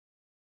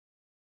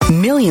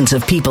Millions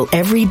of people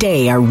every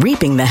day are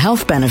reaping the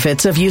health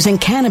benefits of using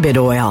cannabis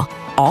oil,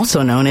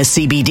 also known as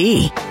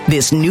CBD.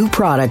 This new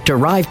product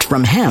derived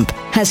from hemp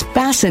has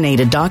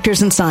fascinated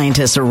doctors and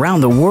scientists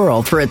around the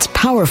world for its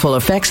powerful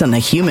effects on the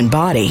human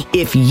body.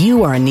 If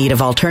you are in need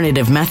of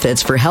alternative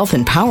methods for health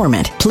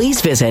empowerment, please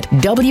visit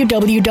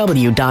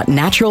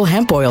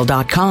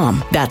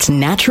www.naturalhempoil.com. That's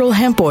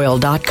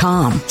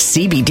naturalhempoil.com.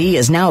 CBD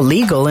is now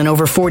legal in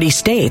over 40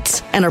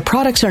 states, and our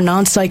products are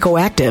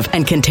non-psychoactive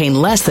and contain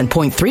less than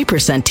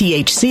 0.3%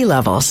 THC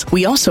levels.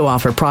 We also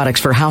offer products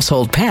for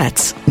household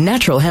pets.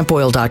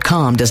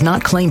 Naturalhempoil.com does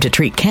not claim to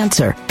treat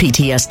cancer,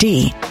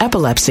 PTSD,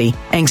 epilepsy,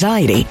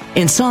 anxiety,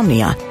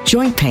 insomnia,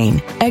 joint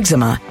pain,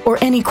 eczema, or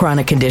any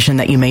chronic condition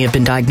that you may have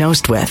been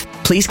diagnosed with.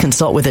 Please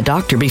consult with a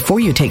doctor before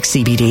you take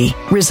CBD.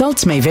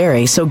 Results may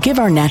vary, so give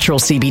our natural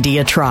CBD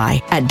a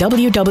try at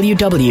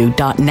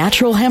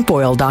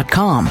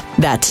www.naturalhempoil.com.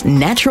 That's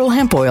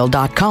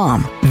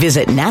naturalhempoil.com.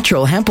 Visit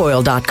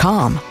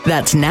naturalhempoil.com.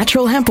 That's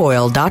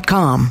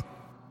naturalhempoil.com.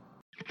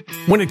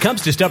 When it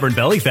comes to stubborn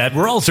belly fat,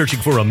 we're all searching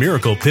for a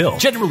miracle pill.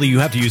 Generally, you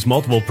have to use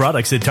multiple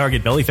products that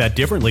target belly fat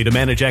differently to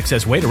manage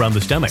excess weight around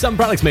the stomach. Some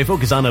products may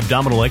focus on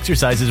abdominal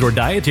exercises or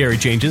dietary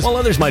changes, while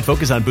others might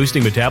focus on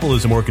boosting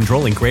metabolism or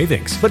controlling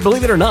cravings. But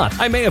believe it or not,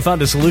 I may have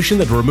found a solution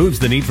that removes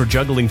the need for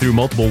juggling through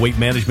multiple weight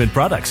management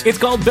products. It's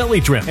called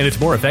Belly Trim, and it's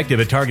more effective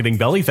at targeting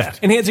belly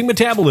fat, enhancing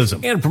metabolism,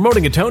 and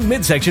promoting a toned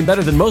midsection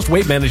better than most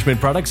weight management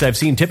products I've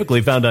seen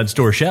typically found on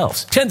store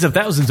shelves. Tens of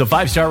thousands of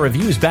 5-star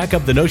reviews back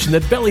up the notion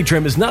that Belly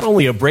Trim is not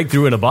only a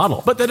breakthrough in a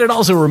bottle, but that it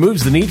also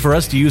removes the need for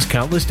us to use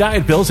countless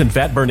diet pills and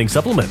fat-burning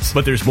supplements.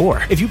 But there's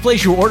more. If you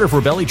place your order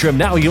for Belly Trim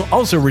now, you'll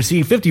also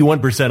receive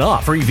 51%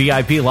 off, free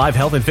VIP live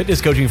health and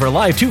fitness coaching for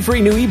life, 2 free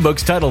new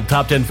ebooks titled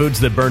Top 10 Foods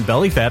That Burn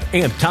Belly Fat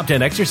and Top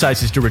 10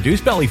 Exercises to Reduce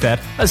Belly Fat,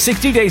 a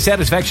 60-day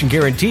satisfaction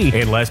guarantee,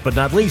 and last but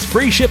not least,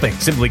 free shipping.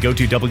 Simply go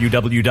to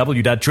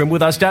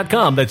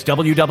www.trimwithus.com. That's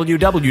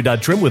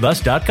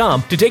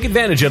www.trimwithus.com to take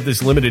advantage of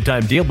this limited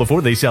time deal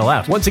before they sell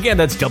out. Once again,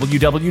 that's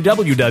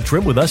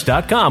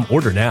www.trimwithus.com.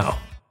 Order now.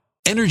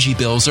 Energy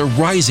bills are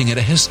rising at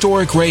a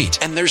historic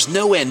rate, and there's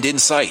no end in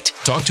sight.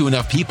 Talk to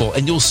enough people,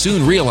 and you'll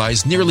soon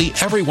realize nearly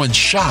everyone's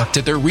shocked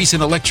at their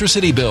recent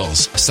electricity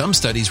bills. Some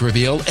studies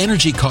reveal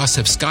energy costs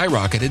have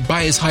skyrocketed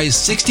by as high as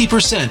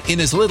 60%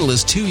 in as little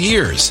as 2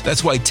 years.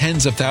 That's why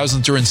tens of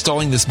thousands are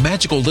installing this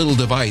magical little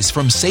device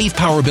from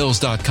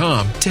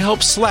SavePowerBills.com to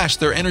help slash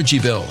their energy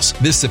bills.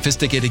 This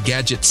sophisticated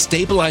gadget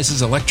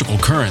stabilizes electrical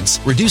currents,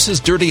 reduces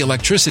dirty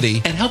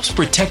electricity, and helps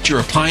protect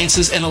your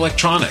appliances and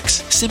electronics.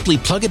 Simply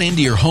plug it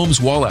into your home's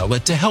wall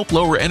outlet to help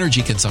lower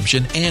energy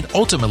consumption and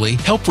ultimately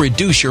help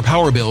reduce your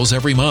power bills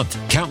every month.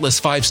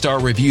 Countless 5-star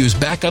reviews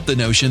back up the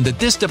notion that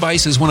this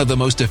device is one of the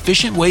most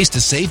efficient ways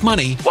to save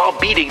money while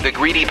beating the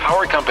greedy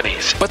power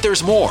companies. But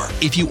there's more.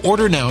 If you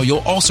order now, you'll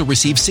also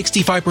receive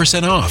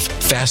 65% off,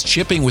 fast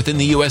shipping within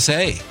the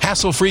USA,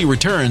 hassle-free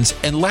returns,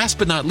 and last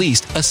but not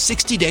least, a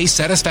 60-day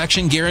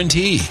satisfaction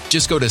guarantee.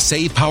 Just go to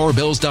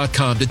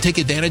SavePowerBills.com to take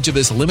advantage of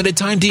this limited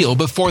time deal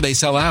before they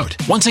sell out.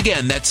 Once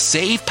again, that's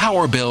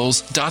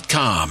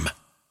SavePowerBills.com.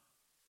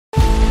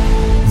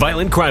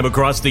 Violent crime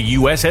across the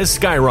U.S. has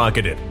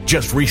skyrocketed.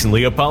 Just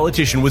recently, a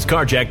politician was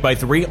carjacked by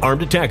 3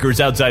 armed attackers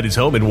outside his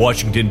home in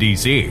Washington,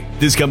 D.C.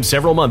 This comes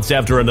several months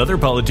after another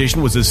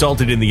politician was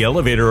assaulted in the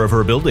elevator of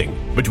her building.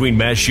 Between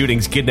mass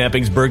shootings,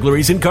 kidnappings,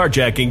 burglaries, and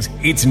carjackings,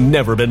 it's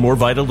never been more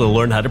vital to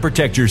learn how to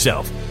protect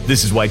yourself.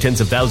 This is why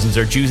tens of thousands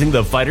are choosing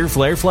the Fighter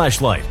Flare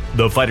flashlight.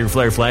 The Fighter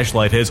Flare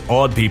flashlight has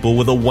awed people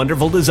with a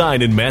wonderful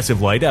design and massive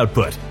light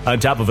output. On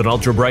top of an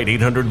ultra-bright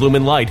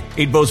 800-lumen light,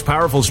 it boasts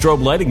powerful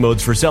strobe lighting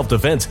modes for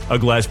self-defense, a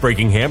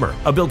glass-breaking hammer,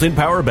 a built-in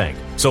power bank,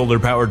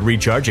 solar-powered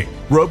recharging,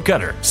 rope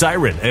cutter,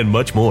 siren, and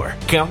much more.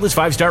 Countless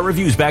 5-star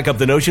reviews back up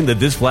the notion that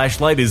this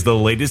flashlight is the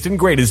latest and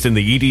greatest in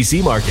the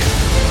EDC market.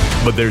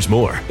 But there's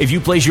more. If you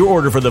place your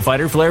order for the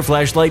Fighter Flare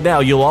flashlight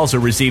now, you'll also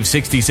receive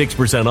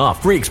 66%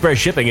 off, free express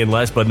shipping, and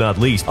last but not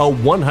least, a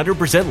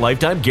 100%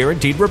 lifetime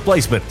guaranteed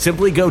replacement.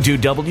 Simply go to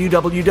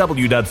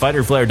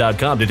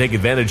www.fighterflare.com to take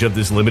advantage of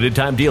this limited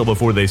time deal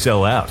before they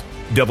sell out.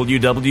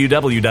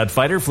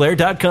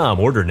 www.fighterflare.com.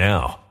 Order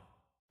now.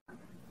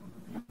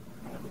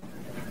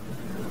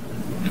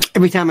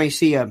 Every time I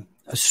see a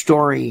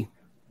story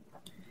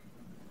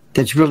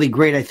that's really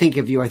great, I think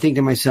of you. I think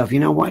to myself,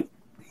 you know what?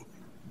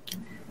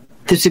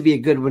 This would be a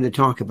good one to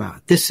talk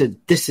about. This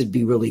would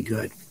be really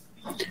good.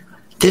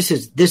 This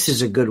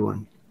is a good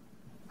one.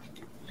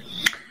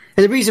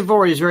 And the reason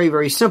for it is very,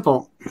 very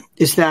simple.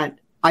 Is that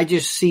I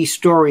just see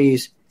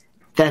stories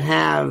that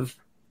have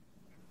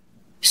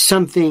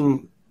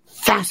something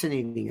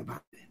fascinating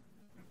about it.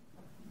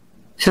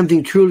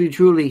 Something truly,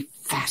 truly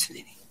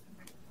fascinating.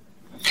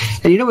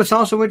 And you know what's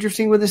also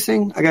interesting with this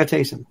thing? I got to tell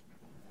you something.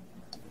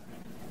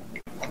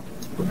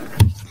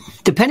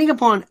 Depending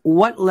upon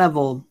what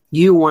level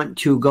you want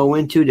to go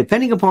into,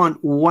 depending upon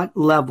what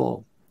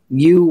level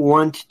you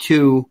want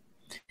to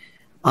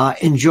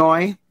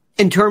enjoy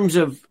in terms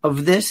of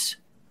this,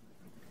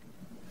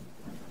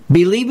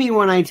 believe me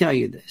when I tell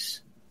you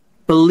this.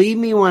 Believe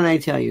me when I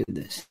tell you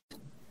this.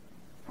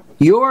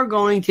 You're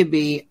going to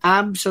be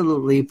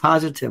absolutely,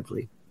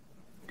 positively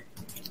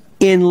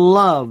in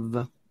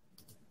love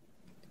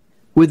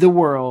with the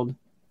world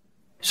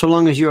so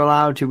long as you're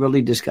allowed to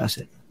really discuss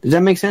it. Does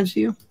that make sense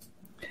to you?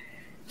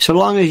 So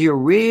long as you're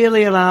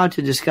really allowed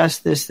to discuss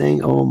this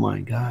thing, oh my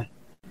God.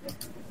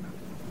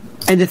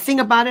 And the thing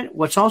about it,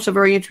 what's also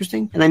very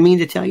interesting, and I mean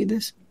to tell you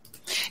this,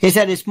 is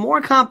that it's more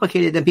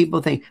complicated than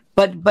people think,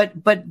 but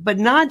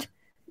not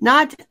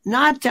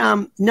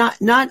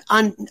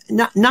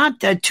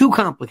too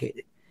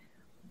complicated.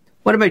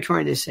 What am I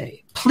trying to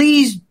say?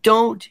 Please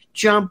don't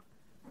jump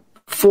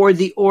for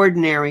the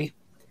ordinary.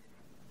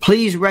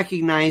 Please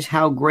recognize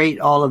how great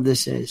all of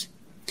this is.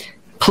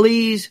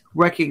 Please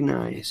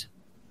recognize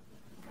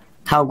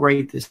how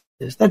great this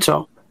is. That's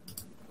all.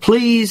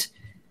 Please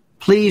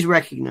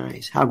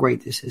recognize how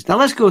great this is. Now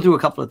let's go through a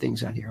couple of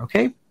things on here,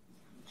 okay?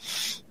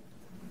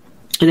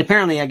 And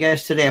apparently, I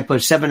guess today I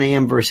put 7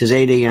 a.m. versus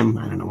 8 a.m.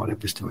 I don't know what I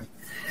was doing.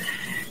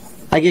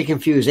 I get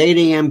confused. 8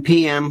 a.m.,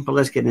 p.m., but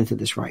let's get into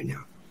this right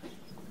now.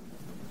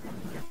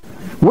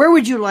 Where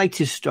would you like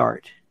to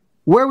start?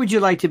 Where would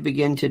you like to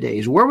begin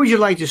today's? Where would you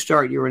like to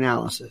start your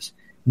analysis?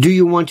 Do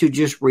you want to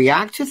just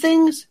react to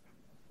things?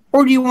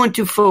 Or do you want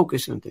to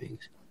focus on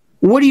things?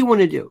 What do you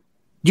want to do?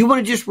 Do you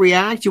want to just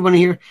react? Do you want to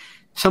hear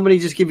somebody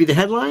just give you the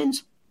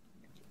headlines?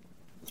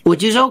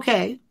 Which is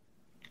okay.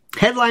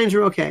 Headlines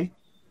are okay.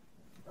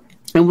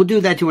 And we'll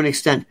do that to an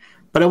extent.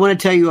 But I want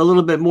to tell you a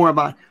little bit more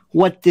about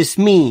what this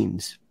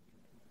means.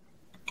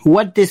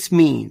 What this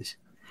means.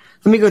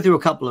 Let me go through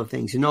a couple of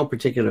things in no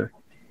particular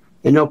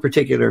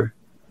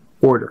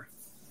order.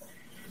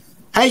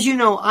 As you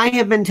know, I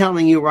have been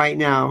telling you right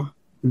now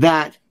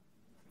that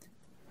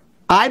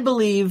I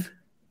believe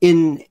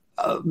in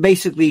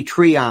basically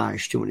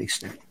triage to an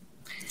extent.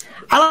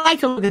 I like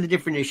to look at the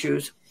different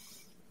issues,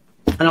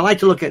 and I like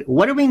to look at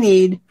what do we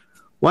need,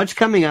 what's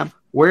coming up,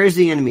 where is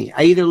the enemy.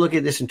 I either look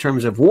at this in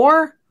terms of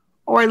war,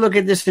 or I look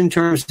at this in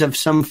terms of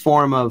some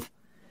form of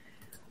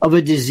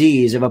a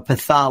disease, of a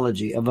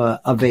pathology, of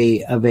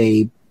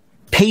a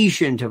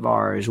patient of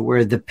ours,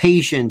 where the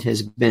patient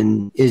is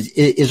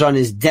on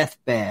his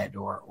deathbed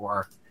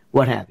or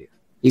what have you.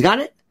 You got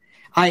it?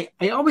 I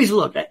always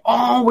look at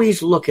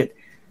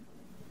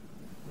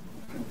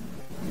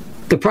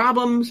the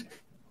problems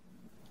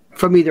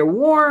from either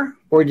war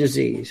or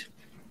disease.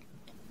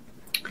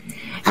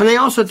 And I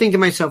also think to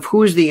myself,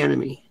 who's the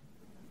enemy?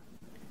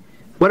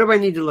 What do I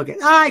need to look at?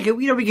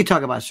 We could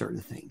talk about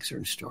certain things,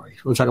 certain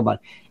stories. We'll talk about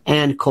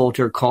Ann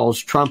Coulter calls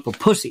Trump a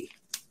pussy.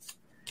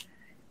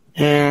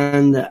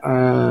 And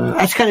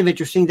that's kind of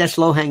interesting. That's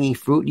low-hanging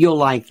fruit. You'll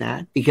like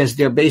that because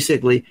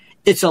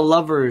it's a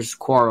lover's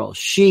quarrel.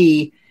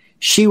 She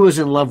was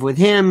in love with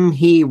him.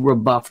 He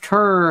rebuffed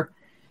her.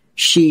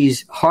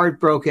 She's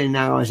heartbroken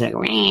now. It's like,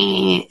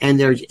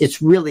 and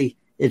it's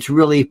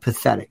really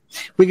pathetic.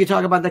 We could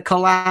talk about the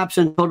collapse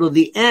and total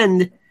the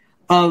end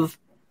of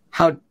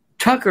how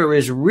Tucker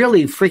is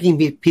really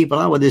freaking people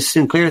out with this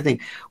Sinclair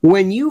thing.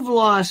 When you've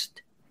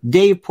lost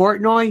Dave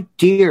Portnoy,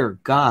 dear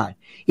God,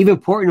 even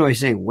Portnoy is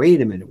saying, wait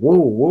a minute,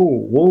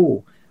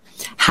 whoa.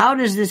 How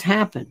does this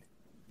happen?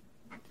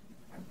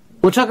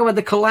 We'll talk about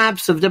the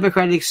collapse of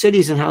democratic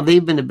cities and how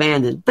they've been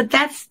abandoned. But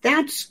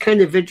that's kind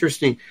of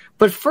interesting.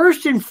 But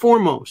first and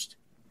foremost,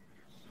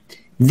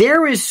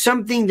 there is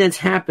something that's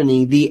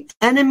happening. The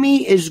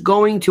enemy is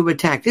going to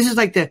attack. This is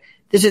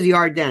the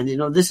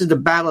Ardennes. This is the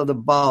Battle of the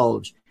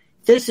Bulge.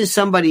 This is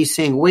somebody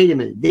saying, wait a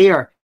minute, they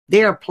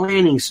are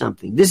planning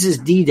something. This is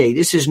D-Day.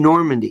 This is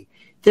Normandy.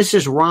 This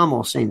is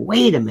Rommel saying,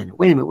 wait a minute.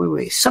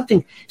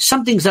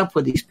 Something's up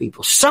with these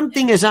people.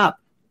 Something is up.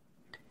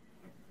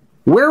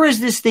 Where is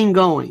this thing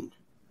going?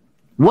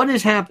 What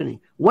is happening?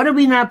 What are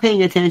we not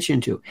paying attention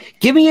to?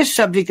 Give me a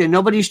subject that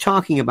nobody's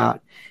talking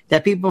about,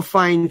 that people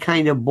find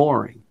kind of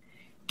boring.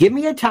 Give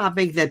me a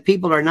topic that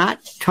people are not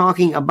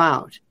talking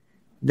about,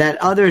 that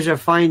others are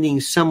finding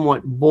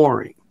somewhat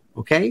boring.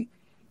 Okay?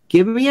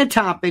 Give me a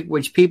topic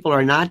which people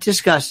are not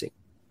discussing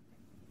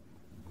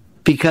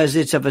because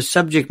it's of a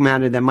subject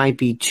matter that might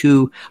be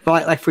too,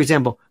 like for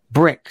example,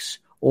 BRICS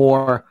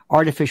or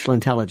artificial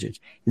intelligence.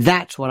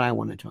 That's what I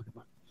want to talk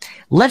about.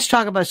 Let's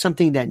talk about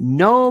something that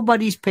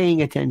nobody's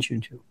paying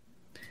attention to.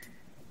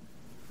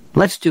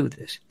 Let's do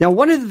this. Now,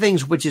 one of the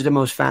things which is the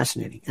most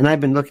fascinating, and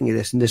I've been looking at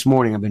this, and this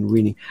morning I've been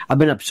reading. I've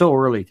been up so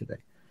early today.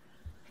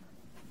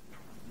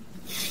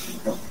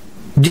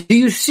 Do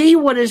you see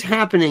what is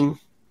happening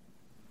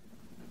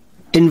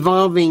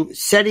involving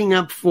setting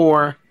up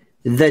for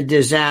the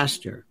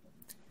disaster?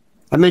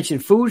 I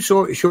mentioned food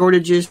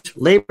shortages,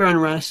 labor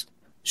unrest,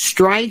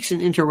 strikes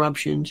and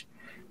interruptions,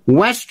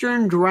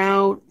 Western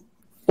drought,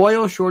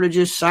 oil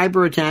shortages,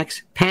 cyber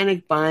attacks,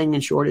 panic buying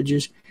and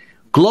shortages,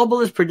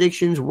 globalist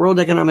predictions, World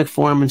Economic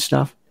Forum and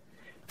stuff,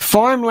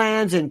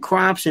 farmlands and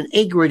crops and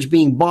acreage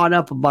being bought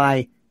up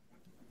by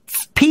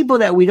people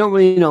that we don't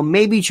really know,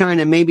 maybe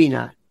China, maybe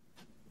not.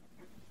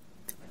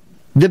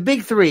 The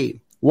big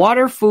three,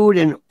 water, food,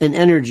 and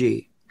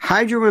energy,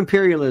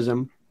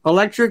 hydro-imperialism,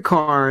 electric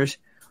cars.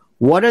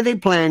 What are they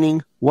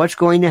planning? What's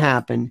going to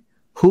happen?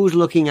 Who's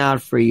looking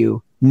out for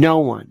you? No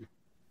one.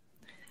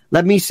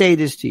 Let me say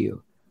this to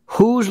you.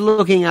 Who's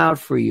looking out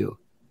for you?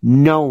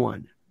 No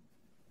one.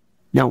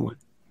 No one.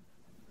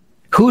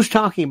 Who's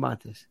talking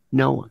about this?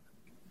 No one.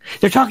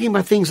 They're talking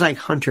about things like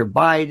Hunter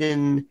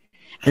Biden.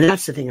 And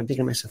that's the thing. I'm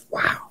thinking to myself,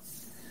 wow.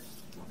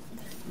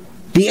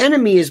 The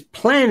enemy is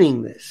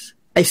planning this.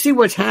 I see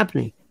what's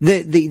happening.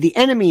 The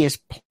enemy is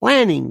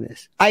planning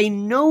this. I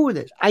know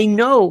this. I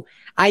know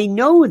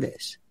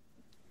this.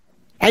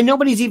 And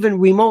nobody's even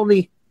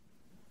remotely.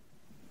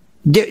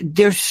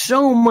 There's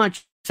so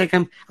much. It's like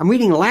I'm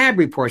reading lab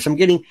reports. I'm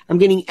getting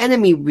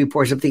enemy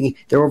reports. I'm thinking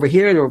they're over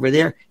here, they're over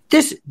there.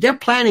 They're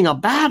planning a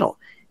battle.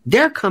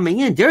 They're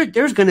coming in.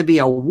 There's going to be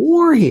a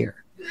war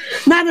here.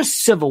 Not a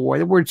civil war.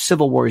 The word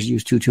civil war is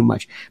used too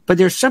much. But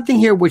there's something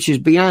here which is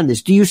beyond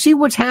this. Do you see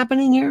what's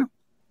happening here?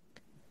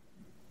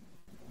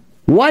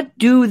 What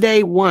do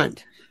they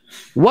want?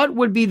 What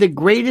would be the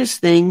greatest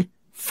thing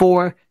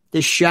for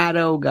the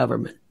shadow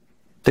government,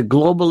 the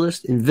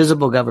globalist,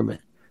 invisible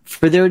government?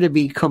 For there to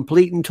be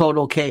complete and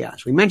total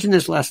chaos. We mentioned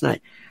this last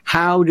night.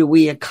 How do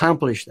we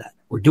accomplish that?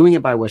 We're doing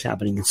it by what's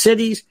happening in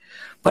cities,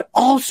 but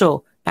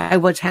also by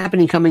what's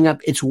happening coming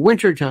up. It's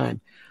wintertime.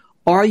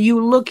 Are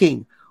you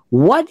looking?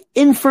 What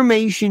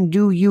information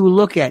do you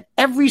look at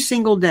every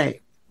single day?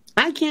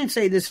 I can't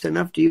say this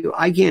enough to you.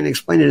 I can't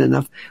explain it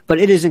enough, but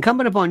it is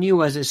incumbent upon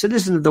you as a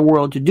citizen of the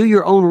world to do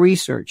your own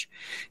research.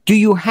 Do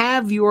you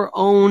have your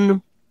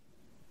own?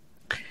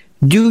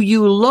 Do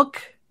you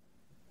look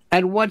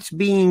at what's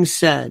being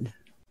said?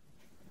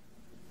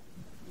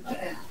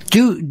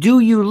 Do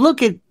you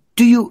look at,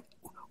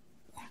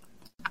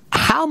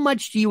 how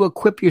much do you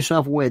equip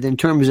yourself with in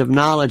terms of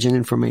knowledge and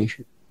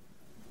information?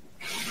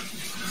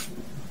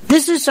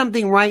 This is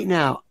something right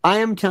now, I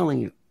am telling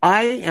you,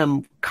 I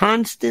am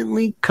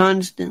constantly,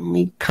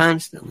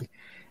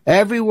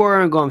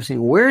 everywhere I go, I'm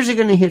saying, where's it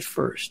going to hit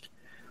first?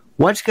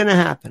 What's going to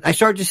happen? I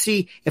start to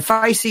see, if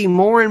I see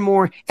more and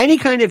more, any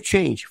kind of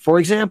change, for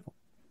example,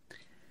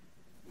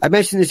 I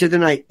mentioned this the other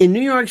night. In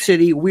New York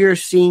City, we are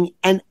seeing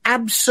an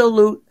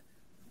absolute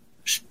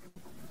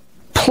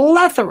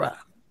plethora,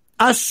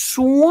 a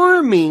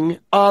swarming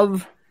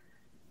of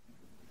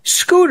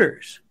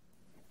scooters,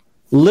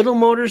 little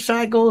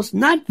motorcycles,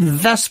 not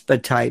Vespa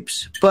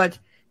types, but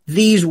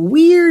these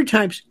weird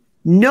types,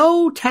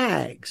 no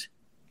tags.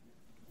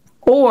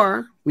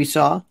 Or we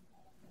saw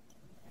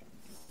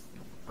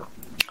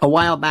a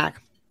while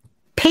back,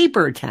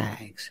 paper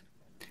tags,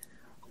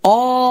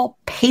 all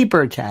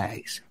paper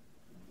tags.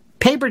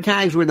 Paper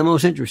tags were the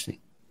most interesting.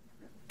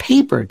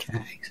 Paper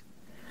tags.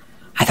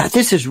 I thought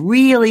this is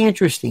really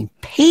interesting.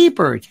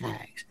 Paper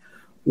tags.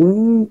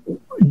 Do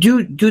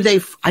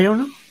they, I don't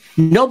know.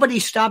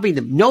 Nobody's stopping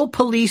them. No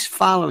police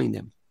following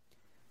them.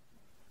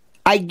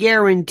 I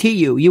guarantee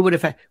you would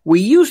have had, we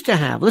used to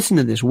have, listen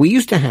to this, we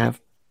used to have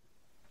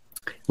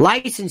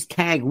license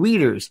tag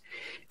readers.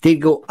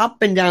 They'd go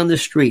up and down the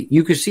street.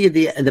 You could see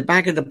at the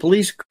back of the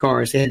police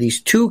cars, they had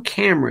these two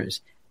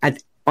cameras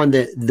on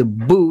the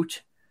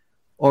boot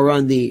or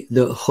on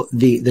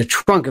the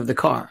trunk of the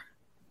car.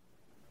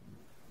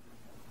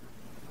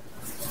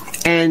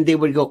 And they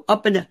would go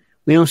up and down.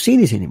 We don't see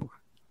these anymore.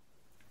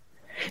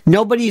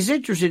 Nobody's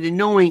interested in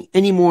knowing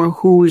anymore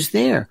who is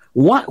there.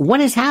 What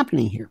is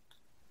happening here?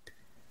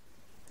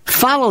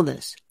 Follow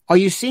this. Are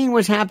you seeing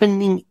what's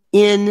happening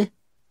in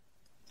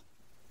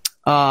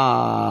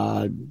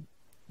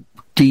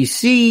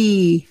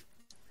DC?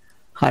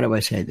 How do I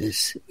say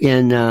this?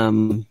 In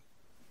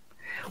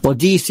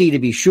DC to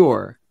be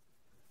sure,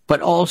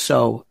 but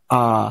also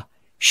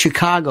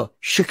Chicago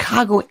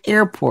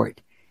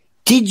Airport.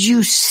 Did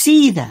you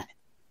see that?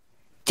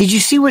 Did you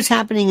see what's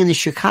happening in the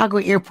Chicago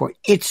airport?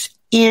 It's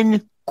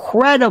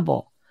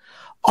incredible.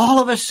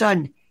 All of a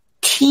sudden,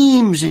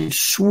 teams and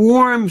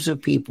swarms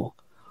of people.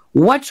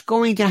 What's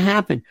going to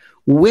happen?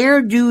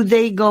 Where do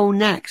they go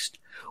next?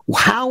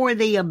 How are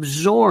they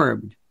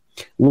absorbed?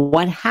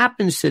 What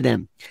happens to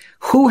them?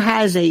 Who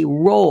has a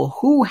role?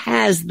 Who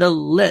has the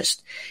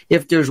list?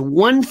 If there's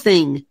one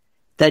thing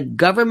that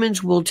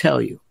governments will tell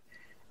you,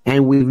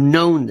 and we've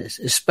known this,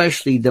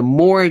 especially the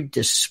more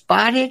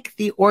despotic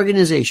the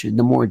organization,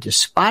 the more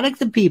despotic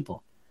the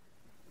people,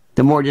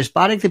 the more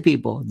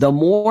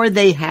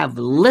they have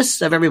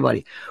lists of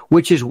everybody,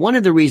 which is one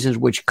of the reasons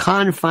which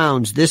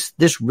confounds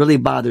this really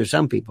bothers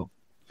some people.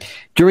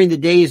 During the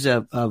days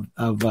of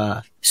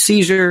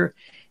Caesar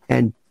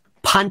and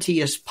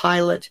Pontius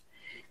Pilate,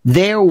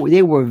 they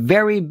were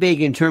very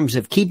big in terms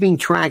of keeping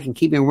track and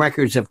keeping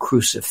records of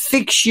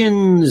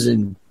crucifixions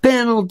and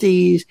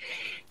penalties.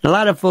 And a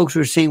lot of folks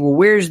were saying, well,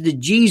 where's the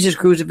Jesus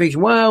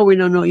crucifixion? Well, we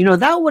don't know. You know,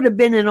 that would have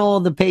been in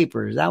all the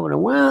papers. That would have,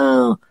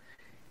 well.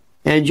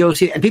 And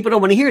Josie, and people don't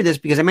want to hear this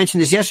because I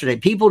mentioned this yesterday.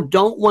 People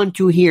don't want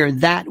to hear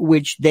that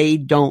which they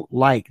don't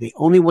like. They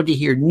only want to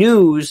hear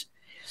news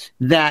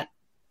that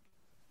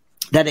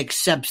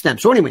accepts them.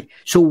 So anyway,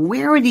 so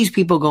where are these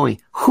people going?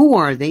 Who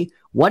are they?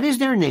 What is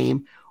their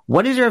name?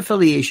 What is their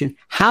affiliation?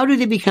 How do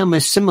they become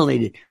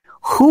assimilated?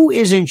 Who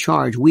is in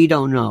charge? We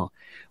don't know.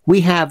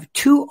 We have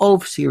two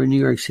oafs here in New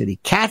York City.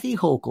 Kathy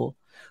Hochul,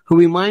 who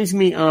reminds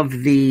me of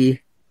the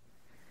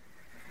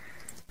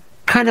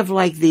kind of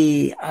like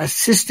the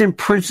assistant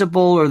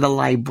principal or the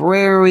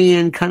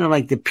librarian, kind of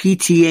like the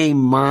PTA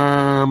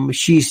mom.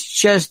 She's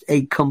just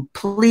a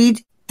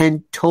complete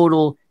and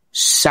total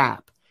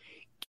sap.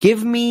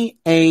 Give me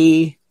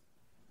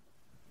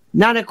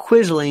not a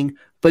quisling,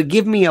 but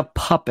give me a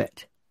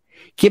puppet.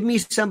 Give me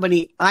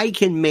somebody I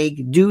can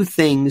make do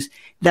things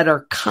that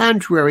are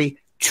contrary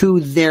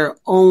to their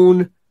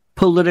own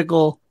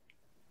political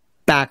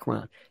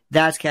background.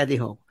 That's Kathy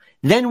Hochul.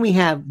 Then we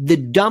have the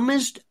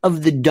dumbest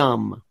of the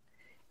dumb,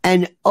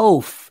 an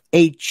oaf,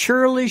 a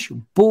churlish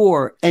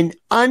bore, an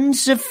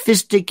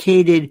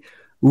unsophisticated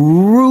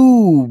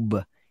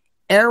rube,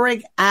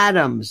 Eric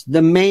Adams,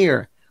 the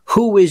mayor,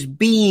 who is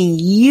being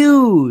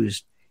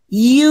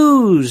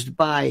used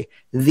by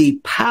the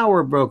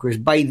power brokers,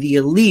 by the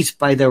elites,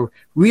 by the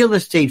real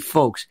estate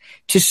folks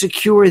to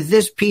secure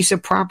this piece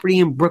of property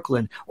in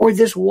Brooklyn, or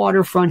this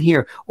waterfront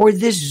here, or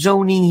this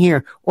zoning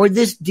here, or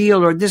this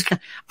deal, or this.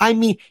 I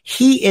mean,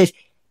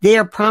 they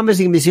are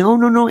promising him, they say, oh,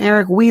 no,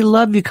 Eric, we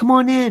love you. Come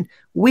on in.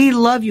 We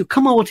love you.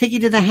 Come on, we'll take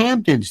you to the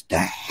Hamptons. The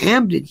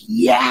Hamptons,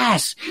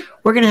 yes.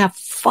 We're going to have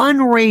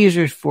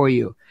fundraisers for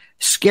you.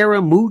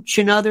 Scaramouche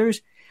and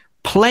others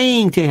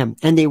playing to him,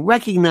 and they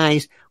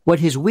recognize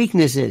what his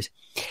weakness is.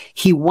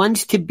 He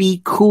wants to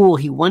be cool.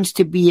 He wants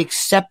to be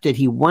accepted.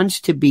 He wants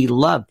to be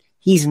loved.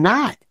 He's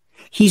not.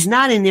 He's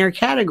not in their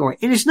category.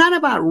 And it's not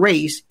about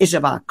race. It's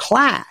about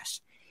class.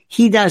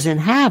 He doesn't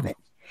have it.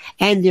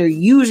 And they're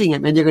using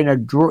him, and they're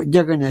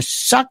going to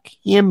suck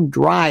him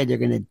dry. They're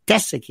going to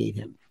desiccate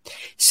him.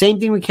 Same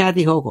thing with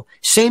Kathy Hochul.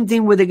 Same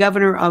thing with the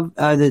governor of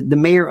the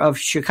mayor of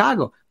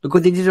Chicago. Look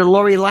what they did to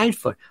Lori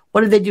Lightfoot.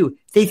 What did they do?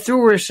 They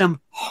threw her some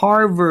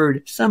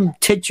Harvard, some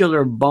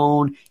titular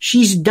bone.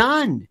 She's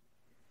done.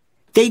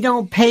 They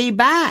don't pay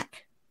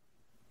back.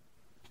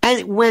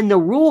 And when the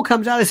rule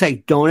comes out, it's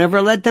like, don't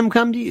ever let them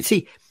come to you.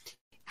 See,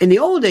 in the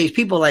old days,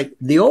 people like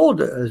the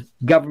old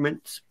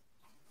governments,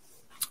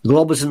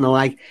 Globus and the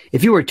like,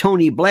 if you were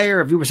Tony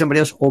Blair, if you were somebody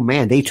else, oh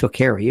man, they took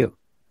care of you.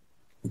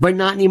 But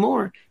not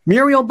anymore.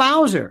 Muriel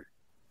Bowser,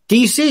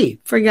 DC,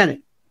 forget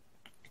it.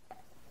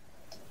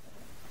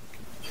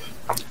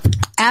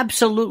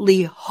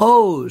 Absolutely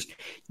hosed.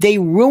 They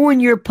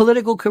ruin your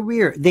political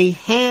career. They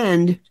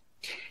hand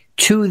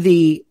to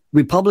the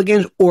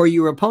Republicans or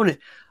your opponent.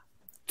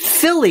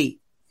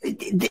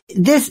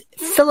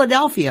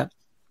 Philadelphia,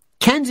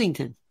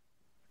 Kensington,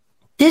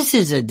 this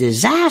is a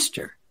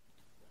disaster.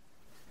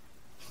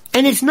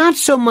 And it's not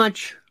so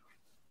much.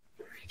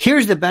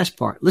 Here's the best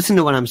part. Listen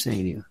to what I'm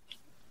saying to you.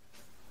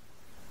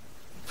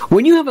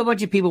 When you have a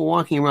bunch of people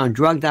walking around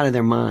drugged out of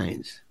their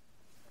minds,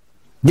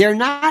 they're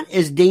not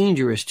as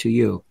dangerous to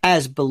you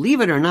as,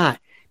 believe it or not,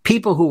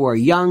 people who are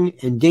young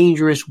and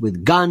dangerous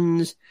with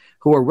guns,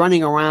 who are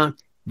running around.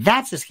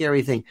 That's a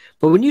scary thing.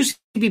 But when you see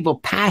people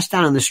passed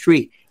out on the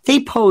street, they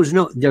pose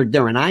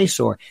they're an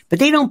eyesore, but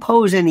they don't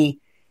really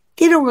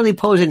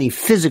pose any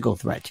physical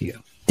threat to you.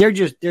 They're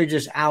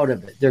just out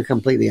of it. They're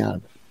completely out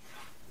of it.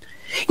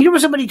 You know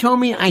what somebody told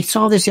me? I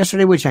saw this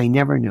yesterday, which I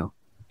never knew.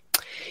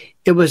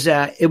 It was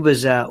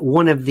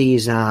one of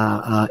these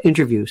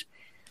interviews.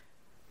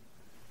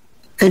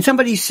 And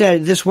somebody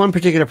said, this one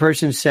particular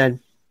person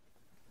said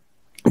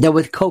that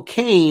with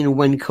cocaine,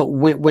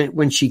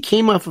 when she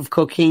came off of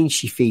cocaine,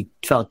 she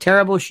felt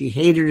terrible. She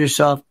hated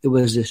herself. It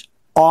was this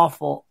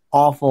awful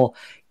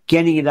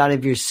getting it out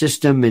of your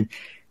system and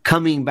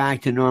coming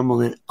back to normal.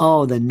 And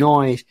the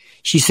noise.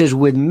 She says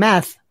with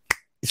meth,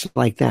 it's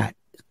like that.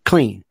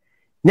 Clean.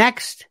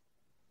 Next.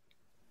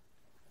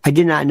 I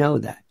did not know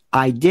that.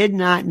 I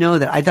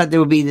thought there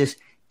would be this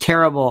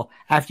terrible,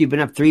 after you've been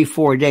up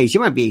 3-4 days, you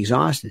might be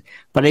exhausted,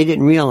 but I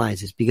didn't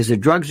realize this because the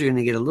drugs are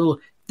going to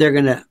they're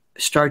going to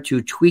start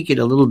to tweak it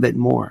a little bit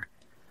more.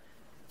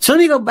 So let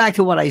me go back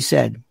to what I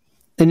said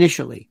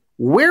initially.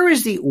 Where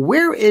is the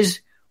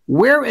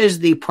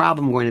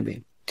problem going to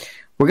be?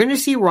 We're going to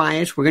see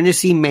riots. We're going to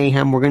see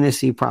mayhem. We're going to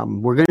see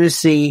problems. We're going to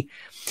see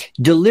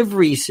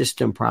delivery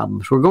system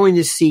problems. We're going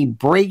to see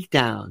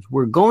breakdowns.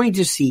 We're going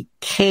to see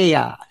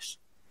chaos.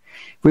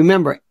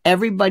 Remember,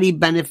 everybody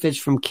benefits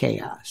from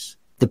chaos.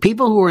 The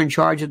people who are in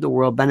charge of the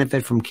world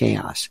benefit from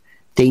chaos.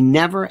 They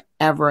never,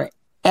 ever,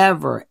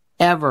 ever,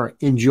 ever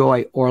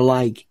enjoy or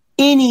like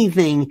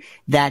anything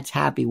that's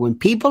happy. When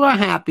people are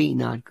happy,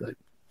 not good.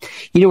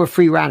 You know what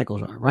free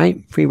radicals are,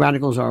 right? Free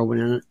radicals are when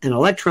an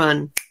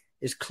electron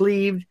is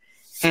cleaved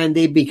and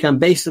they become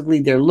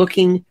they're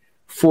looking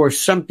for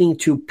something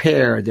to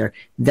pair.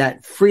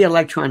 That free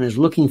electron is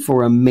looking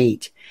for a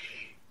mate.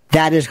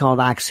 That is called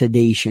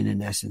oxidation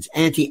in essence.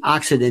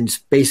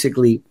 Antioxidants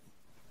basically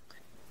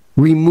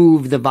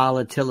remove the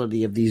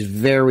volatility of these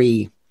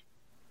very,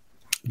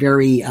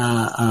 very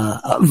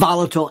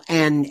volatile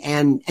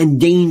and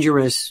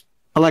dangerous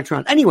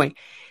electrons. Anyway,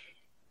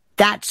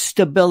 that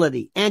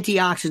stability.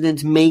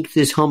 Antioxidants make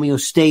this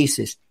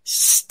homeostasis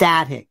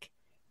static,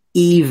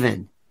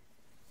 even.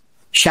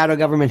 Shadow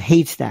government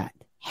hates that.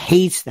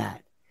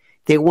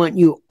 They want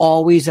you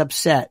always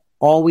upset,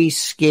 always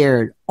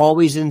scared,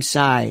 always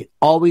inside,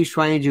 always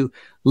trying to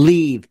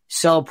leave,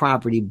 sell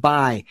property,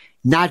 buy,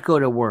 not go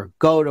to work,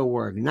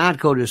 not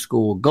go to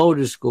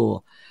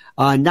school,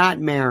 not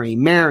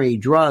marry,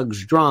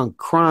 drugs, drunk,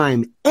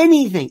 crime,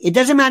 anything. It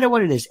doesn't matter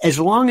what it is. As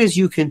long as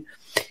you can,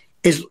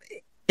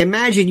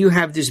 imagine you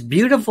have this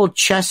beautiful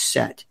chess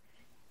set,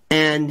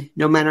 and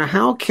no matter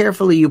how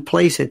carefully you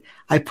place it,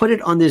 I put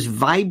it on this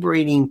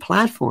vibrating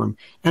platform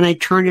and I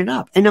turn it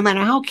up. And no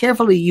matter how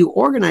carefully you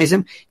organize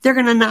them, they're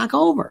going to knock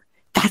over.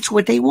 That's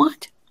what they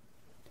want.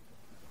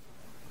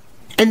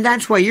 And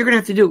that's why you're going to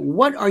have to do,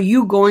 what are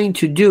you going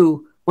to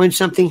do when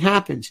something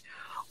happens?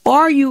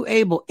 Are you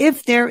able,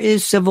 if there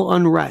is civil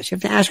unrest, you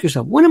have to ask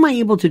yourself, what am I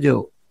able to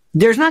do?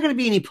 There's not going to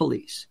be any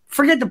police.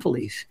 Forget the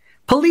police.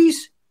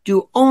 Police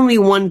do only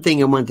one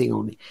thing and one thing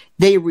only.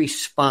 They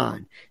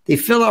respond. They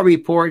fill out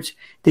reports.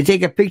 They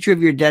take a picture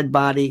of your dead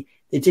body.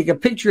 They take a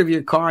picture of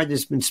your car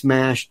that's been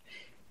smashed.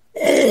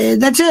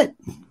 That's it.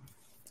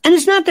 And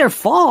it's not their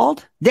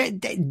fault.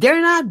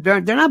 They're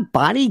not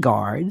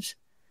bodyguards.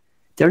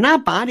 They're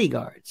not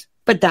bodyguards.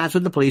 But that's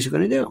what the police are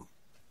going to do.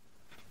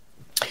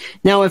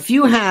 Now, if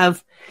you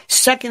have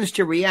seconds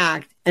to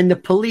react and the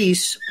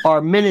police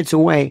are minutes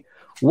away,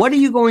 what are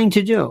you going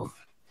to do?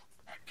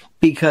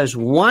 Because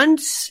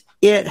once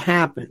it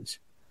happens,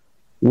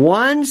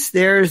 once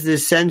there's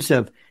this sense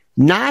of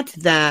not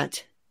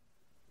that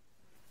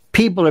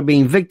people are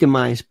being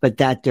victimized, but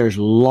that there's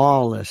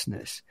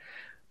lawlessness.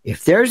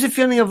 If there's a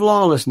feeling of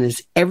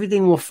lawlessness,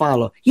 everything will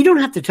follow. You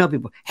don't have to tell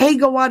people, hey,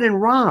 go out and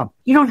rob.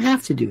 You don't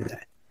have to do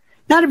that.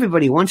 Not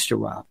everybody wants to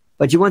rob,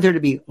 but you want there to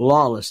be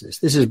lawlessness.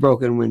 This is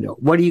broken window.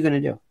 What are you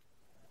going to do?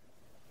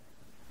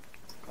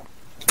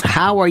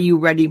 How are you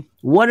ready?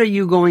 What are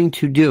you going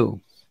to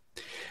do?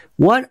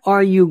 What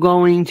are you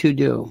going to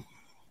do?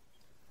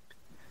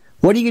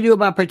 What are you going to do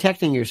about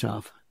protecting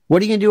yourself?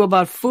 What are you going to do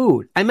about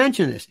food? I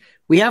mentioned this.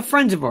 We have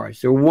friends of ours.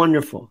 They're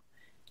wonderful.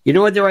 You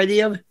know what their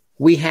idea of?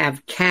 We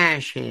have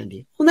cash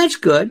handy. Well, that's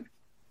good.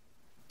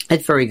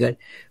 That's very good.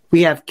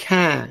 We have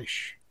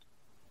cash.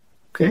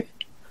 Okay?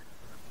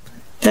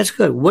 That's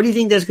good. What do you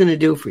think that's going to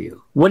do for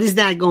you? What is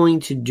that going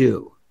to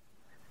do?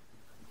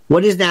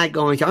 What is that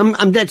going to...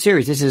 I'm dead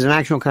serious. This is an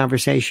actual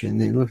conversation.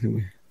 They look at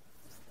me.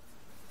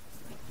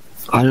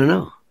 I don't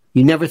know.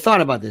 You never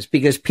thought about this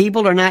because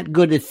people are not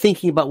good at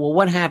thinking about, well,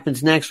 what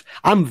happens next?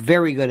 I'm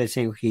very good at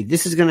saying, okay,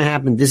 this is going to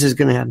happen. This is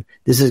going to happen.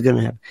 This is going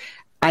to happen.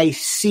 I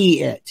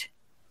see it.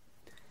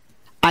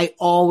 I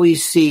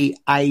always see.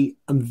 I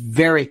am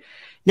very...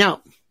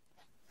 Now,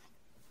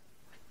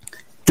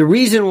 the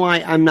reason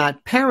why I'm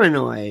not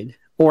paranoid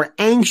or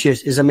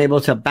anxious is I'm able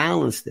to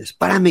balance this,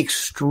 but I'm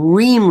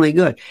extremely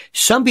good.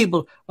 Some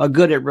people are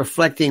good at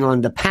reflecting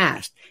on the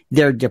past.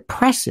 They're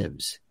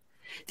depressives.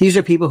 These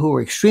are people who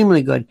are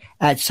extremely good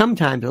at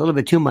sometimes a little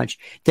bit too much.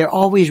 They're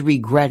always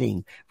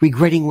regretting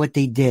what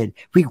they did,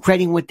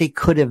 regretting what they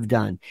could have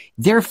done.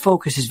 Their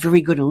focus is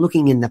very good at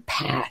looking in the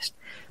past.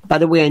 By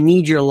the way, I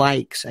need your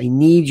likes. I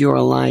need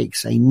your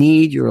likes. I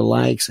need your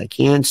likes. I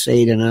can't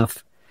say it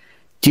enough.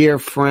 Dear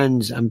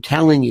friends, I'm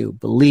telling you,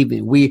 believe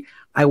me,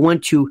 I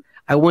want to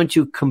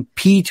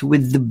compete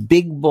with the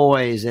big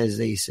boys, as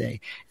they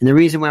say. And the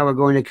reason why we're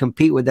going to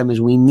compete with them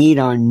is we need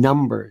our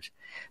numbers.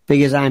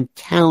 Because I'm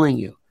telling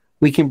you,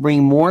 we can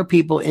bring more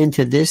people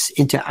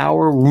into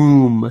our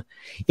room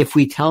if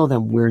we tell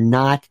them we're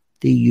not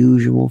the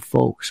usual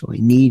folks. So I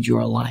need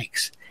your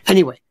likes.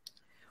 Anyway,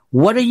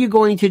 what are you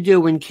going to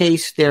do in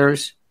case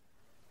there's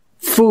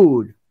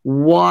food,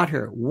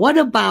 water? What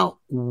about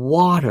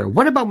water?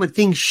 What about when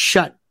things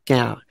shut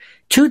down?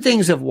 Two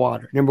things of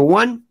water. Number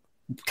one,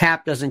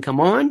 tap doesn't come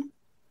on.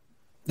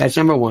 That's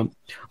number one.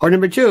 Or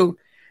number two,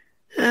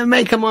 it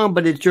may come on,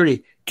 but it's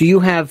dirty. Do you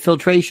have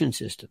filtration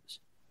systems?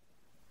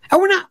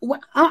 I'm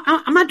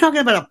not talking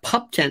about a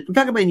pup tent. I'm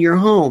talking about in your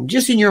home,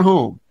 just in your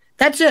home.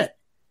 That's it.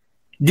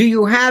 Do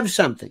you have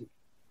something?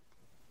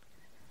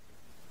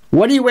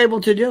 What are you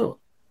able to do?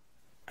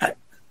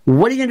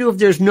 What are you going to do if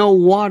there's no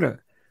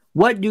water?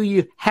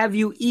 Have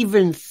you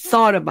even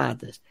thought about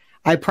this?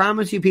 I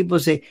promise you people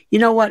say, you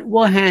know what?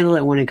 We'll handle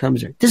it when it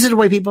comes there. This is the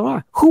way people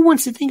are. Who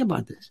wants to think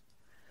about this?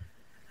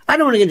 I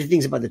don't want to get into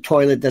things about the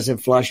toilet doesn't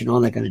flush and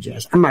all that kind of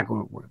jazz. I'm not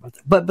going to worry about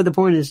that. But the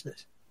point is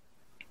this.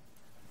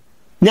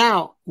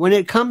 Now, when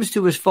it comes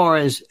to as far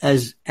as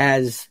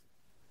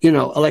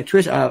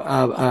electricity,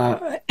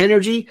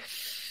 energy,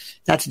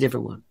 that's a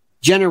different one.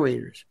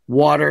 Generators,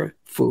 water,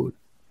 food.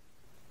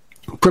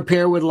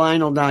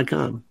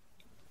 Preparewithlionel.com.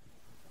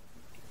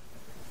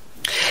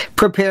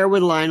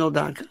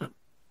 Preparewithlionel.com.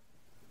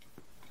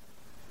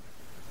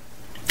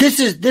 This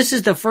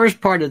is the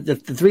first part of the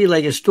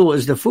three-legged stool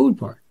is the food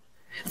part.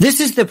 This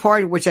is the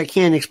part which I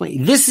can't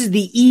explain. This is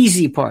the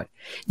easy part.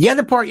 The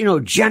other part,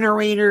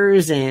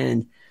 generators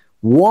and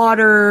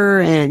water,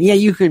 and yeah,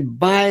 you can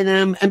buy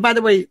them. And by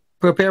the way,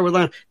 Prepare with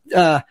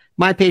Lionel,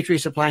 My Patriot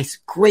supplies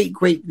great,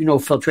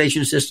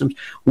 filtration systems,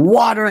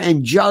 water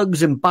and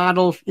jugs and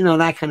bottles,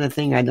 that kind of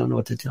thing. I don't know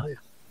what to tell you.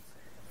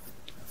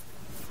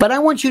 But I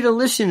want you to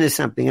listen to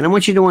something, and I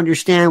want you to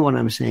understand what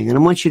I'm saying, and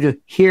I want you to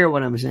hear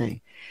what I'm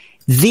saying.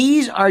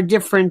 These are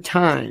different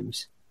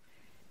times.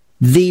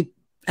 And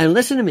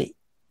listen to me.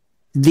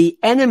 the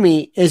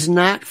enemy is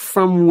not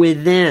from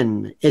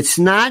within. It's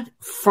not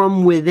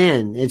from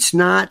within. It's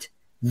not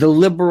the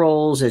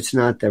liberals. It's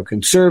not the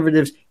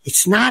conservatives.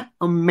 It's not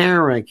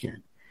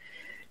American.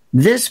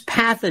 This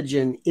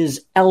pathogen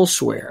is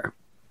elsewhere.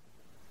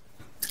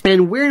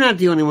 And we're not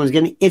the only ones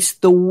getting it. It's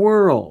the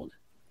world.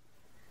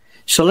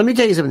 So let me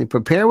tell you something.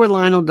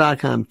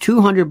 Preparewithlionel.com,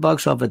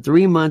 $200 off a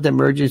 3-month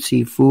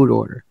emergency food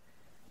order.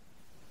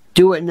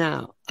 Do it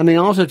now. I mean,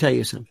 also tell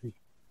you something.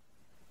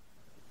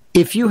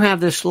 If you have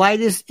the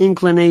slightest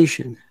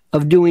inclination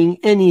of doing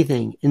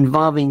anything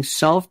involving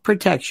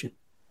self-protection,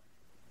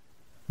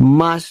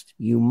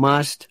 you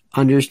must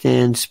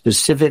understand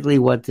specifically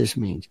what this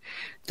means.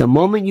 The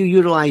moment you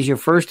utilize your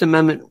your Second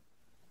Amendment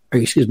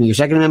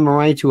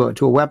right to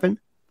a weapon,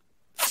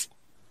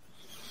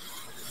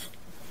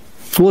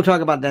 we'll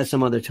talk about that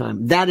some other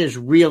time. We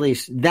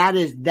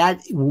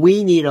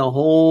need a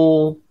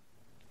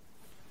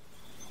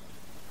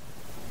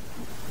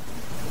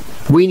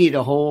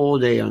whole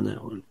day on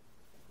that one.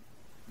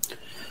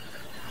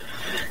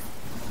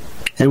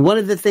 And one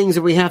of the things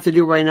that we have to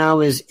do right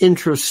now is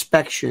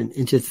introspection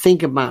and to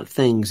think about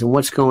things and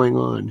what's going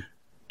on.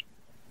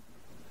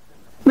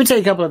 Let me tell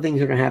you a couple of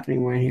things that are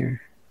happening right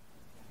here.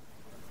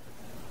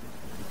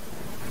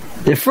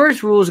 The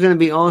first rule is going to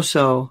be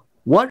also,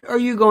 what are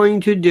you going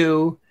to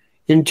do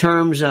in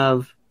terms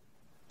of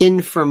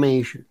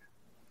information?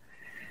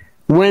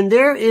 When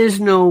there is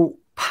no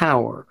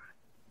power,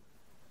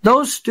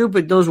 those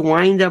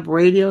wind-up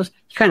radios,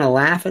 you kind of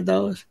laugh at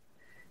those.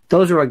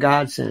 Those are a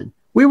godsend.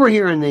 We were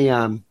here in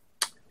the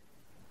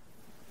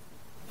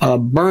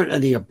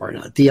blackout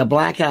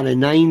in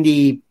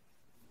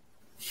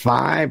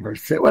 95 or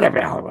whatever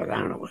the hell it was. I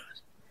don't know what it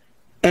was.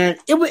 And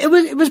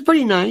it was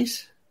pretty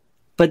nice.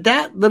 But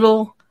I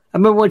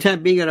remember one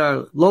time being at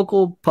our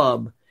local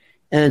pub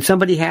and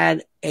somebody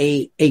had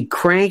a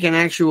crank, an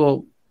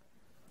actual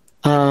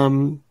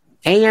AM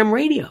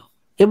radio.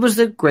 It was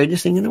the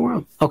greatest thing in the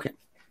world. Okay.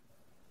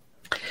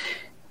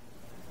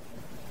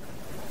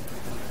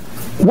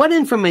 What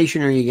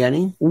information are you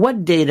getting?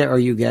 What data are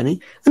you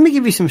getting? Let me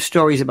give you some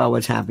stories about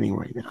what's happening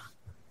right now.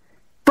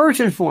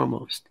 First and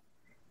foremost,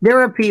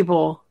 there are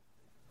people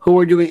who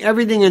are doing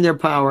everything in their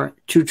power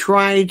to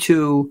try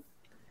to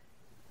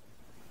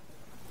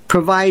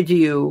provide to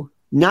you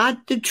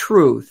not the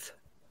truth,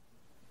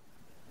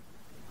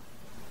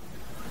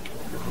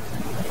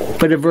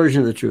 but a version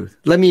of the truth.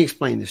 Let me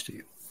explain this to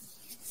you.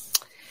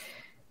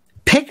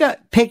 Pick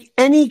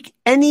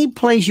any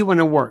place you want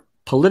to work.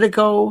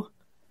 Politico.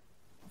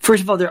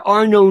 First of all, there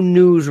are no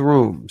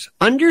newsrooms.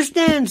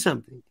 Understand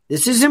something.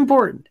 This is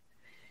important.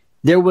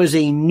 There was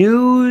a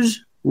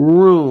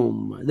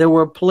newsroom. There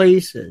were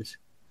places.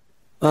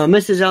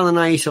 Mrs. L and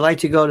I used to like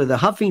to go to the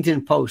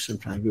Huffington Post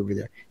sometimes over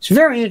there. It's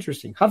very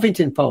interesting.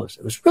 Huffington Post.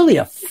 It was really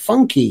a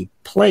funky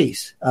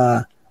place.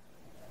 I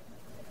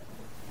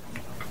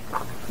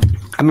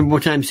remember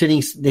one time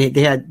sitting,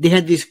 they had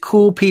these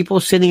cool people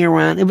sitting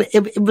around.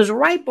 It was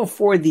right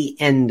before the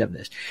end of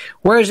this.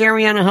 Where is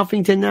Ariana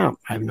Huffington now?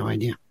 I have no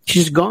idea.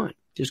 She's gone.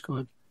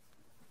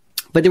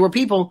 But there were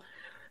people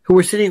who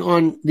were sitting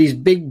on these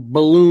big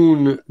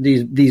balloon,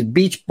 these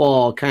beach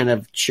ball kind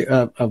of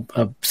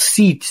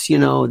seats,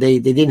 they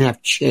didn't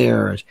have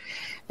chairs.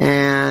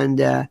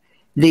 And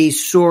they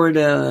sort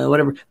of,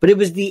 whatever. But it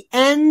was the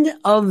end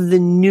of the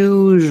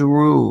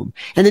newsroom.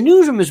 And the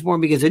newsroom is more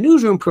because the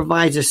newsroom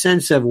provides a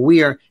sense of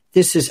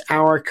this is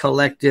our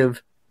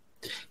collective.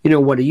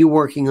 What are you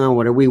working on?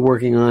 What are we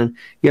working on?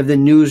 You have the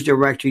news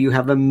director. You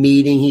have a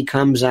meeting. He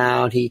comes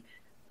out.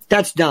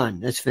 That's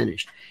done. That's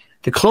finished.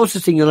 The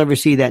closest thing you'll ever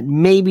see that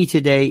maybe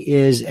today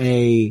is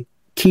a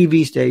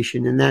TV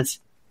station, and that's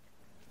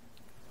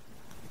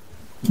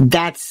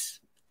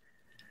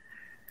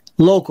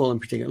local in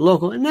particular,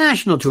 local and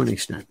national to an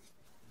extent.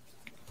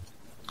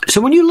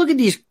 So when you look at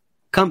these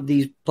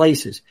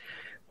places,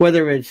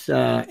 whether it's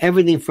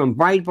everything from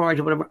Breitbart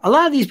to whatever, a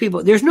lot of these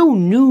people, there's no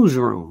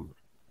newsroom.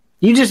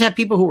 You just have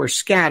people who are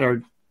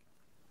scattered,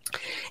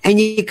 and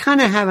you kind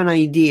of have an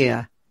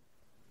idea,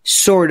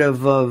 sort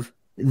of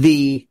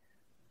the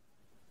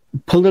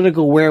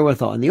political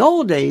wherewithal. In the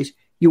old days,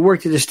 you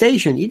worked at a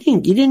station. You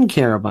didn't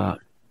care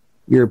about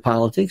your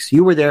politics.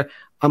 You were there.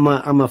 I'm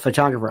a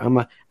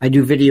photographer. I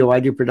do video. I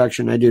do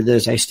production. I do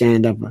this. I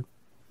stand up.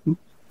 Not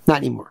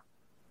anymore.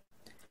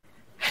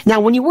 Now,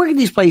 when you work at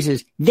these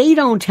places, they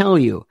don't tell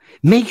you.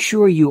 Make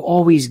sure you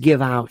always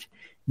give out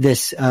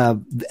this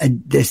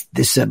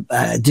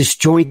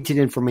disjointed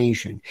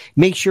information.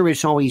 Make sure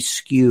it's always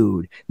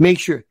skewed.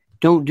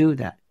 Don't do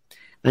that.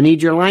 I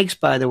need your likes,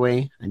 by the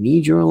way. I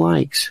need your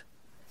likes.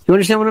 You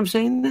understand what I'm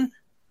saying then?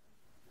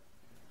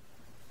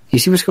 You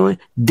see what's going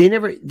on?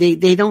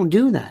 They don't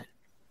do that.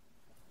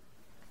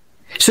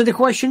 So the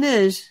question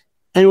is,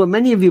 and what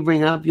many of you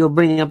bring up, you'll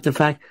bring up the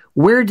fact,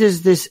 where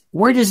does this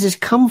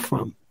come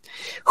from?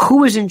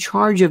 Who is in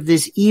charge of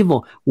this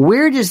evil?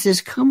 Where does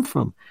this come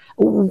from?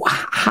 Who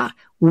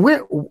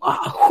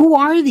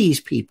are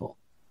these people?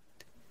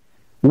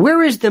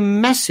 Where is the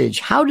message?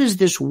 How does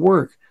this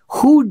work?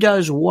 Who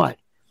does what?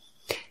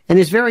 And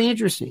it's very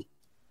interesting.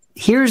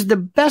 here's the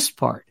best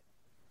part.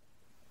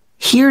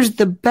 Here's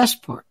the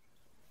best part.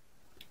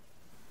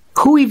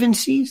 Who even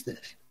sees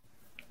this?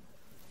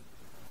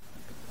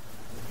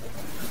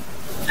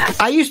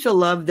 I used to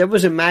love, there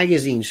was a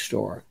magazine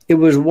store. It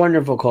was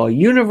wonderful, called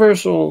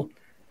Universal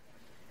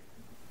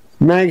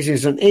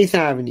Magazines on 8th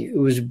Avenue. It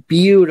was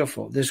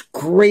beautiful. This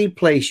great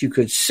place. You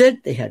could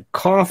sit. They had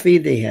coffee.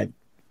 They had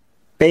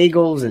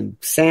bagels and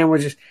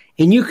sandwiches.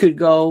 And you could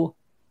go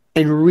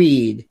and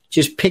read,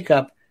 just pick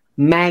up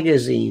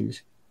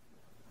magazines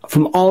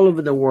from all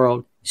over the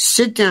world.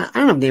 Sit down. I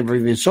don't know if they ever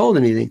even sold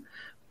anything,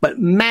 but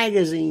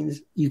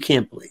magazines you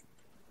can't believe.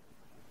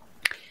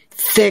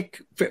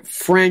 Thick,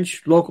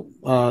 French, local,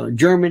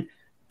 German,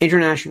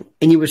 international,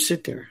 and you would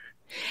sit there.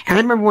 And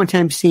I remember one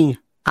time seeing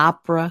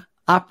Opera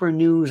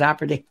News,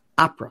 Opera Day,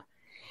 Opera.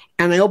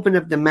 And I opened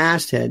up the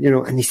masthead,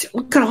 and he said,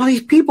 look at all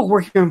these people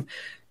working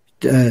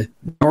on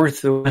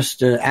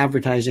Northwest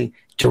Advertising,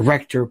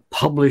 director,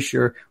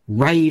 publisher,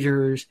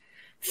 writers,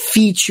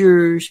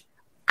 features,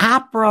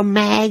 Opera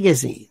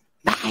magazine,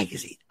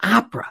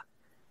 Opera.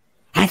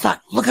 And I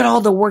thought, look at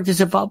all the work that's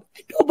involved.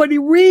 Nobody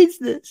reads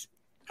this.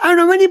 I don't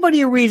know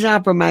anybody who reads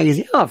Opera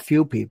magazine. Oh, a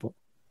few people.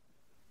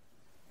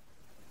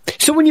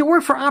 So when you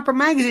work for Opera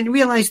magazine, you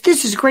realize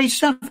this is great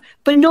stuff,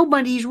 but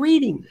nobody's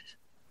reading this.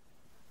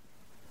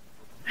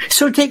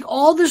 So take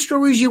all the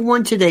stories you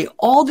want today,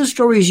 all the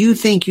stories you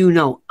think you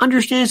know.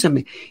 Understand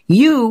something.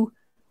 You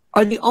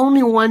are the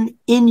only one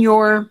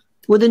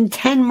within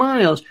 10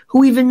 miles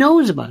who even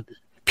knows about this.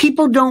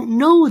 People don't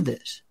know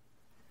this.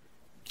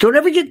 Don't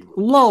ever get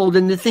lulled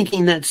into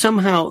thinking that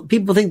somehow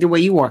people think the way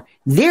you are.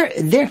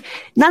 They're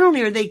not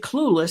only are they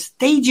clueless,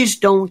 they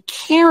just don't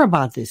care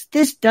about this.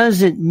 This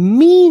doesn't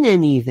mean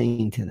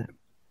anything to them.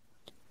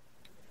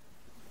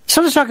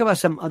 So let's talk about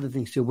some other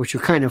things too, which are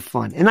kind of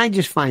fun. And I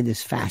just find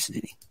this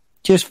fascinating.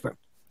 Just for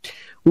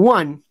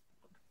one,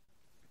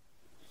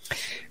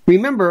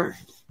 remember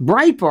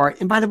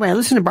Breitbart, and by the way, I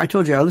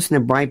told you I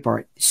listened to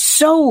Breitbart.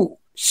 So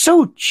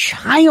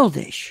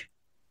childish.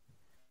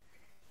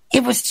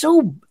 It was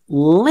so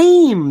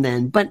lame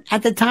then, but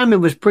at the time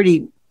it was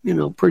pretty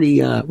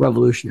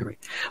revolutionary.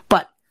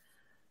 But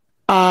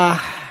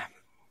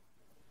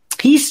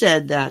he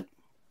said that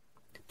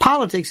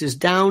politics is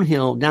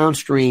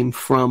downstream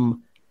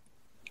from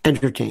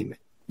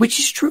entertainment, which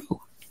is true.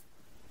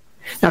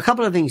 Now, a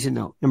couple of things to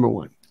note. Number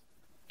one,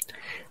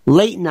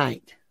 late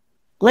night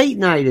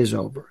is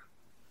over.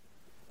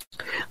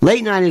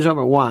 Late night is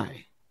over.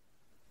 Why?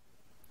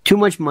 Too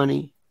much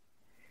money.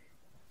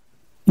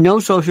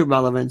 No social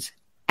relevance.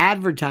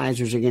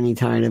 Advertisers are getting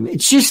tired of it.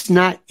 It's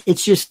not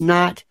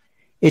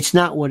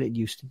what it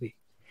used to be.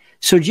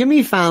 So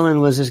Jimmy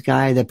Fallon was this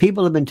guy that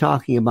people have been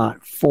talking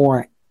about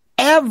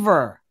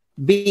forever,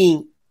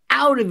 being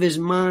out of his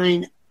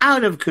mind,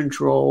 out of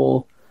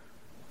control,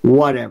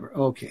 whatever.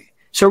 Okay.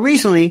 So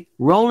recently,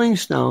 Rolling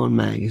Stone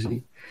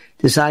magazine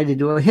decided to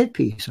do a hit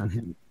piece on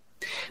him.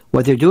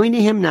 What they're doing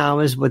to him now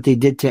is what they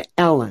did to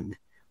Ellen.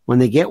 When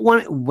they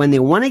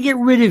want to get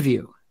rid of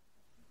you,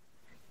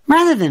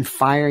 rather than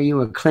fire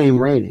you or claim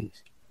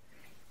ratings,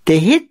 the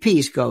hit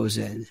piece goes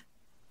in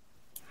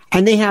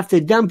and they have to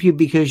dump you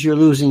because you're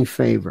losing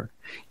favor.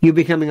 You're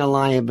becoming a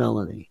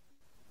liability.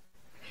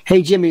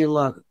 Hey, Jimmy,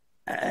 look,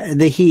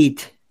 the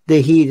heat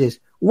is,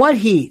 what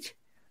heat?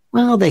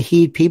 Well, the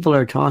heat, people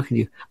are talking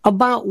to you.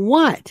 About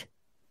what?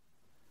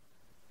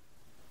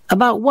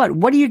 About what?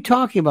 What are you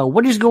talking about?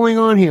 What is going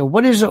on here?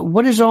 What is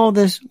all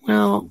this?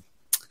 Well,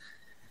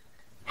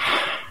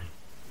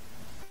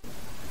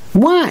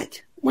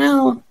 what?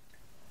 Well,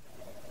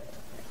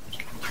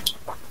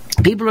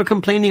 people are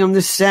complaining on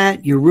the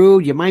set. You're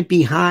rude. You might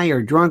be high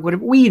or drunk.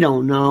 Whatever. We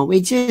don't know.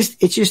 It's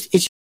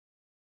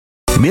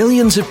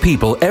Millions of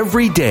people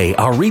every day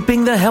are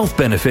reaping the health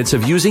benefits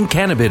of using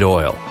cannabis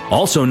oil,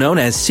 also known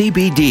as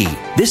CBD.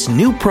 This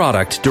new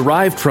product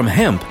derived from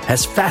hemp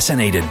has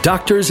fascinated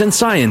doctors and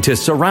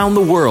scientists around the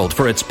world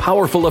for its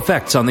powerful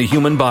effects on the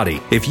human body.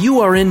 If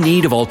you are in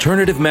need of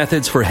alternative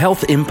methods for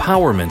health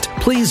empowerment,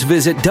 please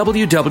visit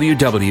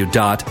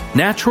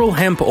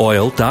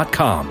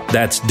www.naturalhempoil.com.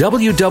 That's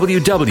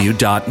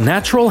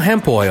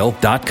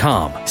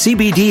www.naturalhempoil.com.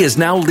 CBD is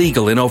now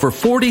legal in over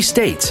 40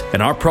 states,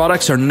 and our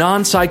products are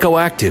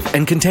non-psychoactive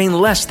and contain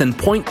less than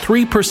 0.3%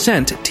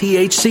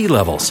 THC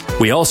levels.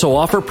 We also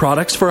offer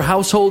products for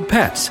household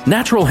pets.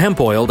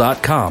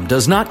 NaturalHempOil.com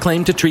does not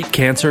claim to treat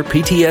cancer,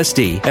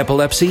 PTSD,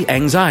 epilepsy,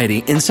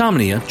 anxiety,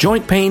 insomnia,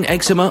 joint pain,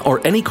 eczema,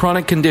 or any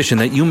chronic condition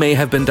that you may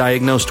have been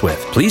diagnosed with.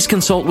 Please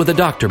consult with a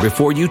doctor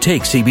before you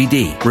take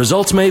CBD.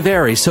 Results may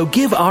vary, so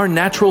give our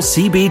natural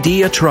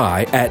CBD a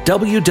try at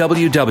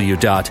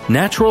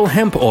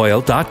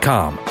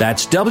www.naturalhempoil.com.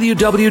 That's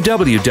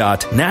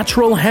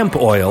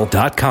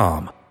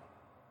www.naturalhempoil.com.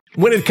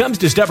 When it comes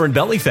to stubborn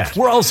belly fat,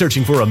 we're all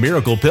searching for a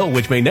miracle pill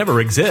which may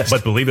never exist.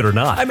 But believe it or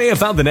not, I may have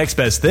found the next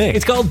best thing.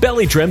 It's called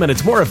Belly Trim, and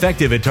it's more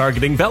effective at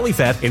targeting belly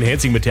fat,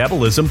 enhancing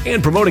metabolism,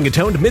 and promoting a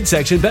toned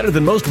midsection better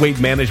than most weight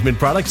management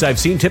products I've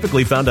seen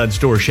typically found on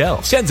store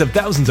shelves. Tens of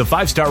thousands of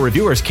 5-star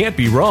reviewers can't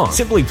be wrong.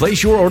 Simply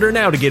place your order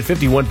now to get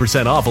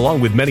 51% off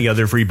along with many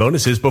other free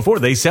bonuses before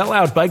they sell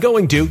out by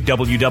going to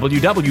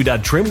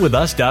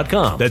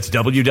www.trimwithus.com. That's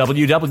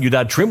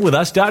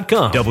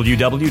www.trimwithus.com.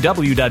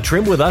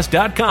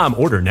 www.trimwithus.com.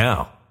 Order now.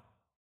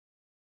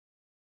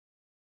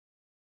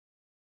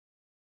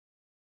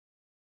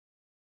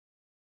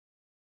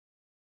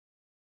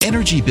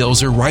 Energy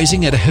bills are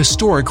rising at a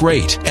historic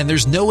rate, and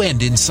there's no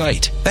end in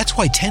sight. That's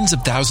why tens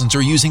of thousands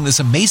are using this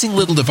amazing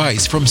little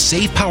device from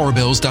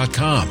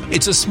SavePowerBills.com.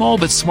 It's a small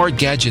but smart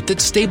gadget that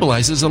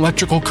stabilizes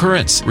electrical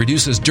currents,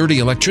 reduces dirty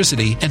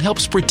electricity, and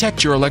helps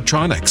protect your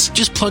electronics.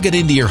 Just plug it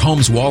into your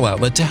home's wall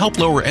outlet to help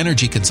lower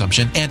energy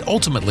consumption and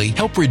ultimately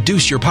help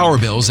reduce your power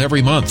bills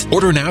every month.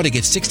 Order now to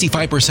get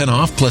 65%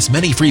 off plus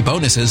many free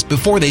bonuses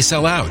before they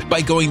sell out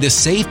by going to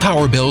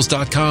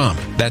SavePowerBills.com.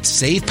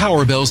 That's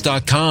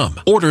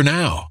SavePowerBills.com. Order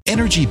now.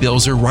 Energy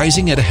bills are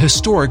rising at a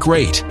historic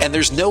rate, and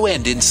there's no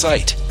end in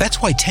sight. That's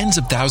why tens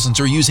of thousands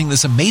are using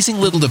this amazing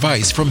little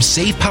device from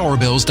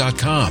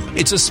SavePowerBills.com.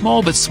 It's a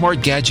small but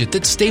smart gadget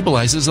that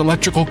stabilizes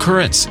electrical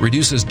currents,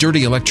 reduces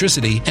dirty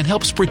electricity, and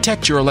helps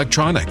protect your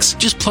electronics.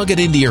 Just plug it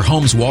into your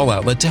home's wall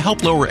outlet to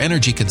help lower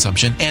energy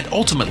consumption and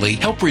ultimately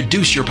help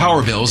reduce your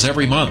power bills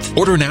every month.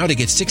 Order now to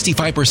get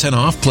 65%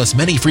 off plus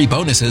many free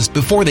bonuses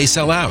before they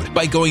sell out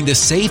by going to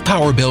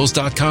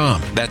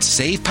SavePowerBills.com. That's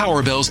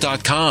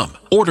SavePowerBills.com.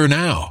 Order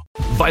now.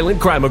 Violent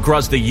crime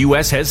across the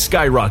U.S. has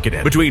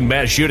skyrocketed. Between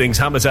mass shootings,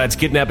 homicides,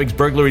 kidnappings,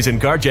 burglaries,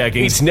 and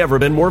carjacking, it's never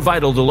been more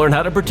vital to learn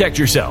how to protect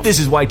yourself. This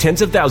is why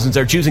tens of thousands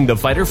are choosing the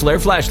Fighter Flare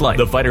flashlight.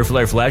 The Fighter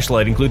Flare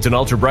flashlight includes an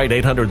ultra-bright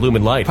 800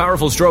 lumen light,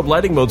 powerful strobe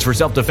lighting modes for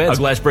self-defense,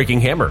 a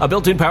glass-breaking hammer, a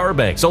built-in power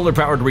bank,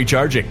 solar-powered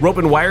recharging, rope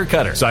and wire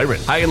cutter,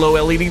 siren, high and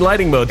low LED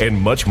lighting mode, and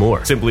much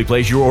more. Simply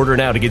place your order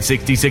now to get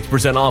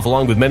 66% off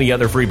along with many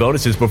other free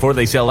bonuses before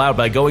they sell out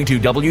by going to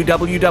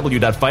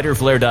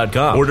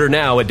www.fighterflare.com. Order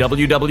now at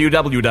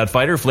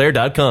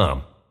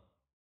www.fighterflare.com.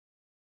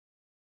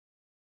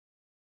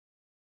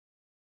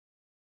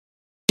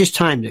 Just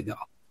time to go.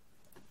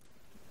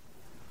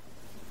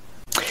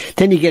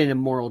 Then you get into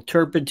moral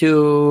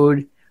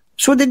turpitude.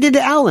 So what they did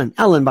to Ellen.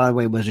 Ellen, by the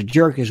way, was a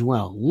jerk as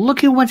well.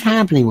 Look at what's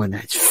happening with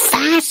that. It's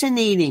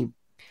fascinating.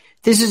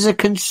 This is a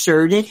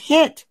concerted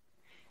hit.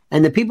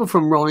 And the people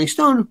from Rolling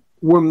Stone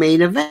were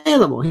made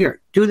available. Here,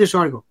 do this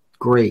article.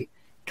 Great.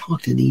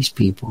 Talk to these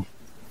people.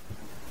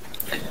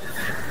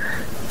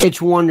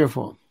 It's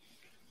wonderful.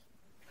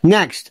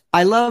 Next,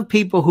 I love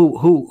people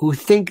who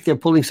think they're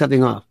pulling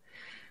something off.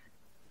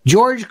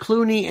 George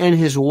Clooney and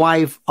his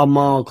wife,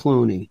 Amal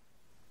Clooney.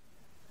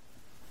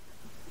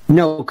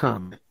 No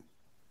comment.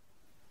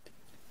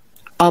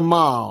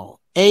 Amal,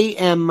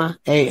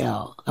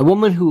 A-M-A-L, a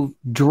woman who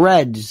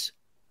dreads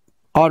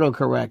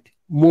autocorrect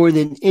more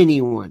than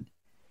anyone.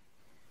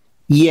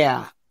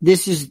 Yeah,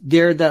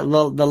 they're the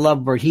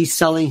lovebird. He's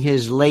selling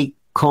his Lake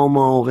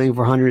Como thing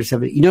for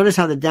 170. You notice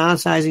how the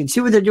downsizing, see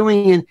what they're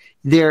doing in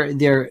they're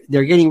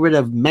getting rid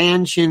of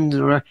mansions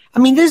or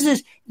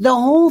the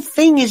whole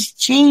thing is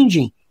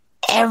changing.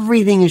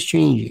 Everything is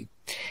changing.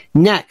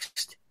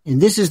 Next, and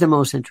this is the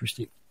most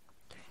interesting.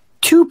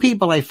 Two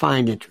people I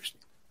find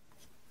interesting.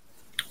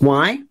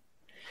 Why?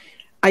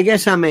 I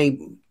guess I'm a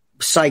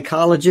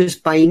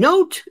psychologist by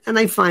note, and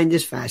I find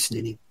this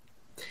fascinating.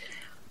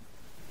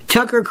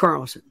 Tucker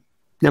Carlson,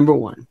 number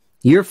one,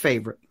 your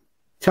favorite.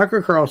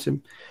 Tucker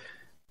Carlson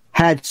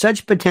had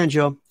such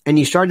potential, and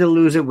he started to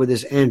lose it with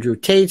this Andrew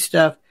Tate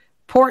stuff,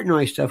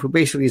 Portnoy stuff, who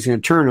basically is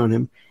going to turn on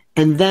him,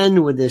 and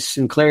then with this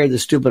Sinclair, the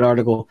stupid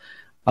article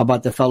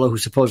about the fellow who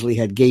supposedly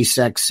had gay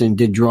sex and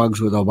did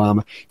drugs with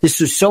Obama. This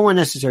was so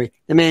unnecessary.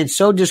 The man's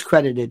so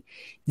discredited.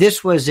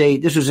 This was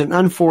an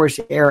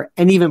unforced error,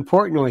 and even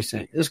Portnoy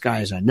saying, this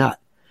guy is a nut.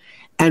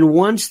 And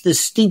once the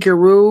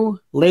stinkeroo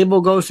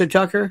label goes to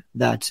Tucker,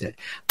 that's it.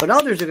 But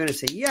others are going to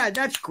say, yeah,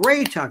 that's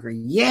great, Tucker.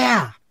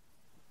 Yeah.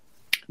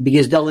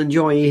 Because they'll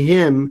enjoy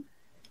him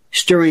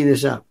stirring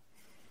this up.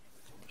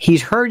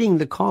 He's hurting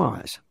the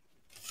cause.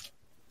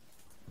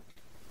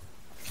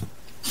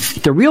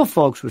 The real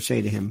folks would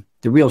say to him,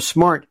 the real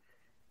smart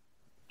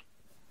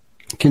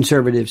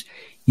conservatives,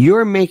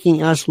 you're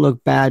making us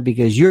look bad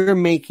because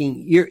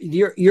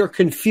you're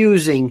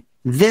confusing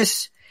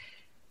this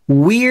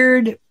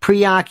weird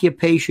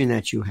preoccupation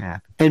that you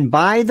have. And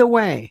by the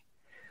way,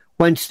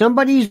 when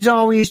somebody's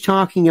always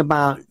talking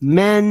about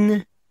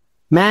men,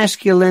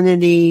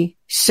 masculinity,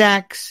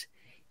 sex,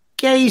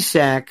 gay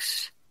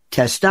sex,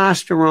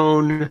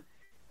 testosterone,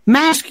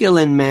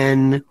 masculine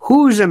men,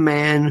 who's a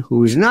man,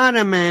 who's not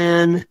a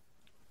man,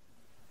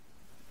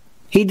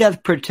 he does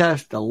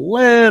protest a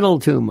little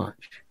too much.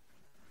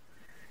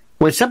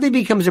 When something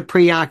becomes a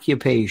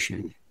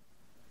preoccupation,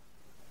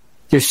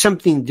 there's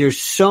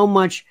so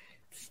much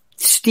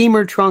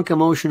steamer trunk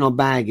emotional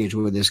baggage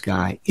with this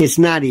guy. It's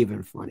not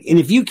even funny. And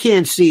if you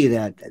can't see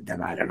that,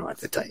 then I don't know what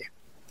to tell you.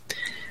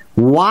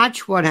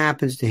 Watch what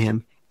happens to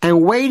him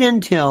and wait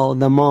until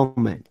the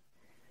moment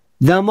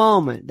that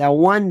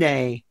one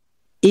day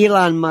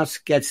Elon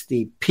Musk gets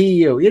the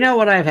PU. You know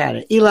what? I've had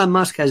it. Elon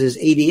Musk has his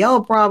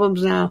ADL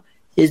problems now.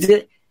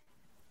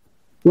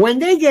 When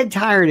they get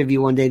tired of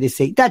you one day, they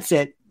say, that's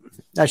it.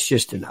 That's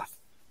just enough.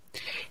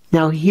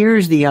 Now,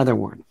 here's the other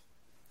one.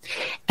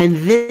 And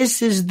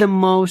this is the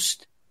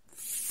most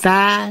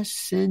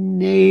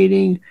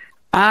fascinating.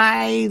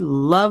 I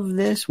love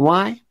this.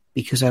 Why?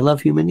 Because I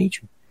love human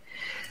nature.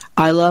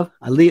 I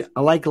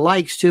like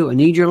likes too. I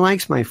need your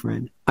likes, my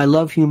friend. I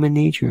love human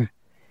nature.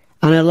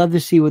 And I love to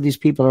see what these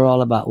people are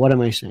all about. What am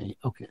I saying?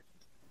 Okay.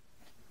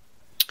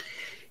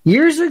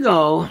 Years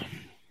ago,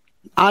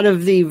 out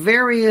of the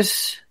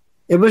various,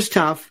 it was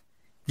tough.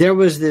 There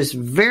was this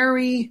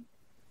very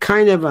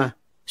kind of a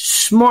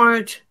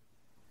smart,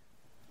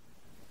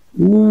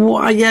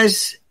 I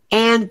guess,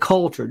 Ann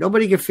Coulter.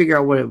 Nobody could figure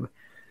out what it was.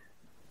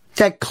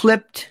 That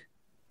clipped.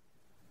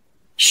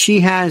 She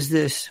has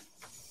this,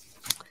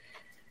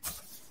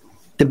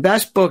 the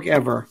best book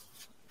ever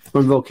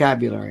on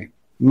vocabulary.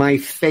 My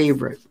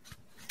favorite.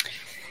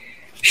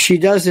 She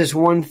does this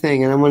one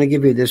thing, and I'm going to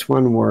give you this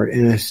one word,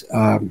 and it's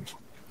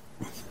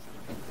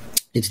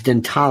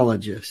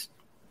dentologist.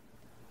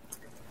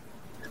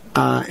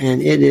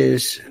 And it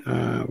is,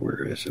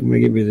 where is it? I'm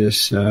going to give you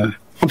this, I'm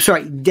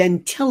sorry,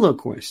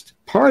 dentiloquist.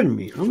 Pardon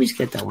me. I always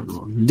get that one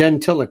wrong.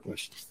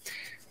 Dentiloquist.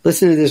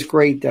 Listen to this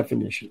great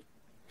definition.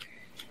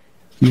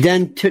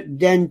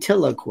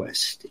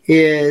 Dentiloquist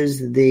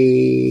is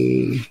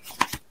the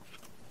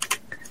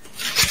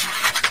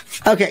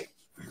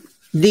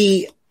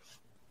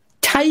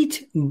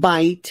tight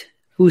bite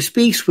who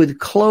speaks with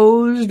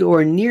closed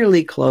or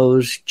nearly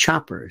closed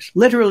choppers,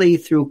 literally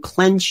through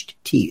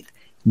clenched teeth.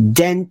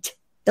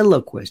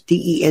 Dentiloquist.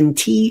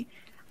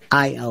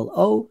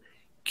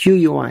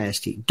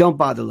 Dentiloquist. Don't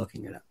bother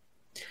looking it up.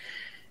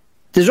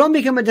 Does one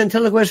become a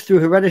dentiloquist through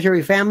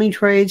hereditary family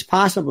traits?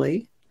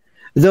 Possibly.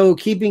 Though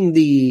keeping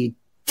the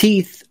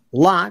teeth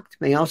locked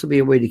may also be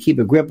a way to keep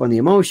a grip on the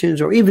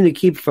emotions or even to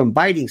keep from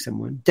biting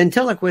someone.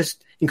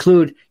 Dentiloquists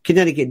include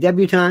Connecticut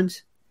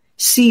debutantes,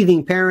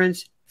 seething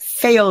parents,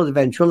 failed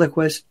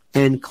ventriloquists,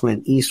 and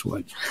Clint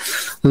Eastwood.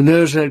 And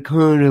there's that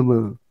kind of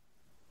a...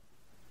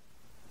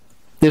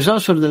 There's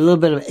also a little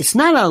bit of... It's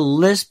not a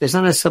lisp. It's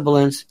not a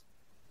sibilance.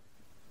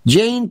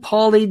 Jane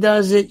Pauley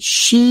does it.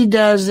 She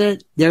does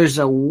it. There's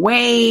a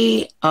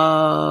way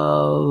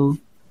of...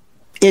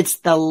 It's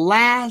the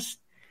last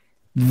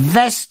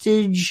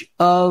vestige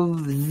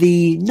of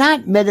the,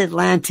 not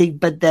mid-Atlantic,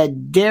 but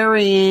that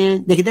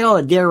Darien. They call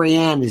it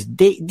Darien. Is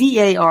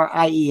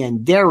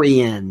D-A-R-I-E-N.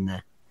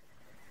 Darien.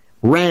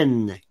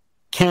 Ren.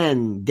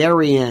 Ken.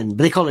 Darien.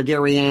 But they call it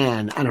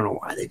Darien. I don't know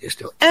why they just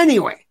do it.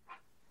 Anyway.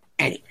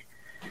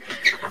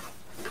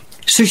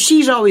 So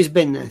she's always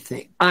been that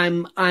thing.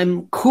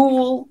 I'm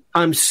cool.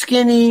 I'm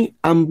skinny.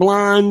 I'm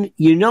blonde.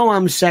 You know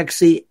I'm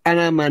sexy. And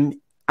I'm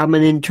an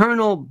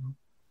internal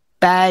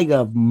bag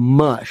of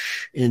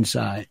mush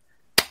inside.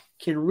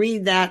 Can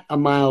read that a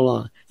mile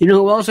long. You know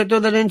who else I throw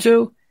that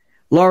into?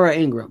 Laura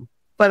Ingraham.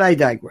 But I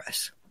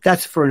digress.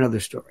 That's for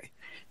another story.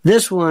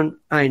 This one,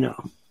 I know.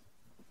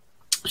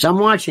 So I'm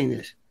watching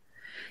this.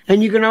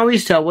 And you can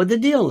always tell what the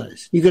deal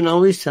is. You can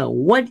always tell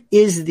what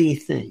is the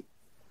thing.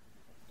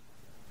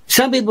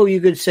 Some people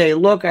you could say,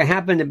 look, I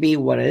happen to be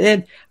what I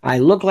did. I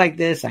look like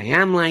this. I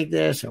am like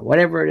this, or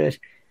whatever it is.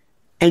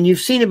 And you've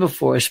seen it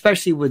before,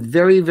 especially with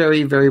very,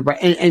 very, very bright.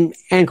 And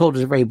Ann Coulter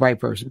is a very bright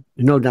person.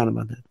 There's no doubt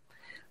about that.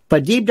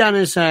 But deep down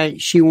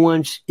inside, she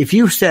wants, if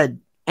you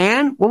said,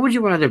 Ann, what would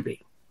you rather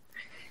be?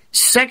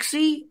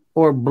 Sexy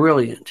or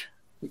brilliant?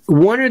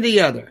 One or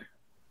the other.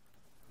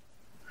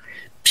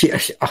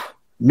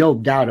 No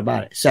doubt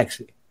about it.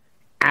 Sexy.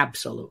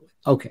 Absolutely.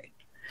 Okay.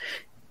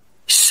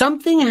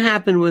 Something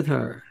happened with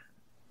her.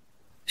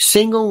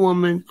 Single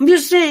woman. I'm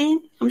just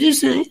saying. Not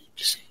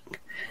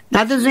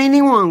that there's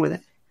anything wrong with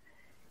it.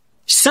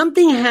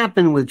 Something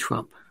happened with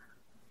Trump.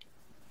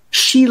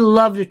 She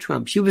loved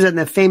Trump. She was in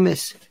the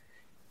famous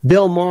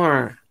Bill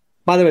Maher.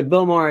 By the way,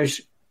 Bill Maher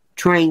is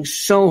trying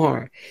so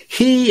hard.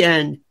 He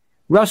and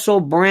Russell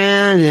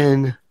Brand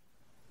and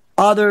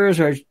others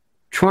are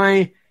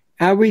trying.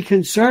 Are we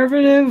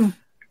conservative?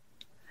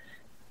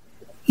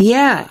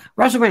 Yeah.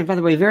 Russell Brand, by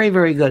the way, very,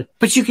 very good.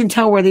 But you can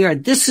tell where they are.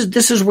 This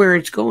is where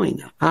it's going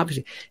now,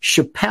 obviously.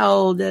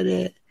 Chappelle did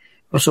it.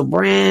 Russell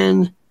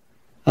Brand.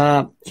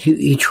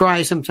 He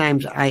tries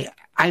sometimes.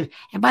 And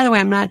by the way,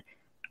 I'm not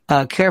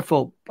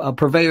careful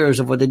purveyors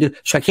of what they do,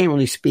 so I can't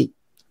really speak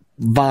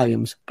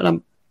volumes.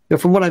 But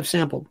from what I've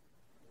sampled.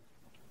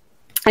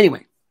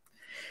 Anyway,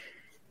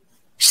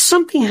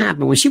 something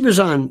happened when she was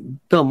on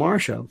Bill Maher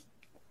show.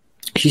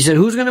 She said,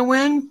 "Who's going to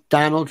win?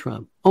 Donald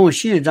Trump." Oh, and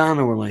she and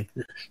Donald were like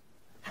this.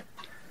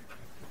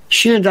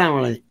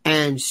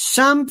 And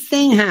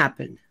something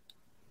happened.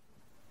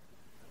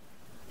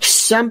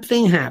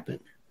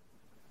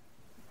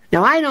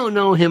 Now, I don't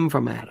know him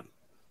from Adam.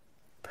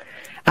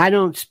 I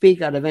don't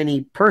speak out of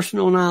any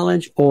personal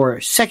knowledge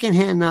or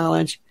secondhand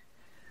knowledge,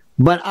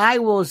 but I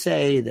will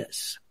say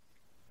this.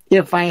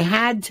 If I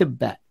had to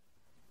bet,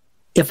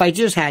 if I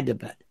just had to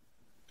bet,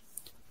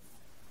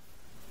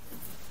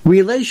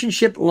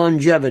 relationship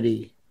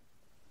longevity,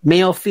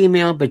 male,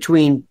 female,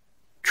 between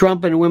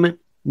Trump and women,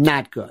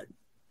 not good.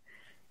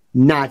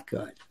 Not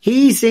good.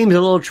 He seems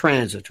a little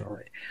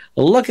transitory.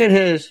 Look at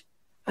his,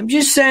 I'm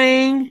just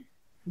saying.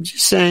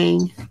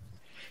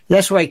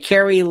 That's why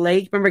Carrie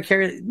Lake, remember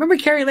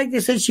Carrie Lake, they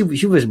said she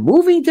was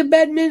moving to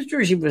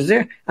Bedminster, she was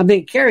there. I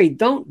mean, Carrie,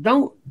 don't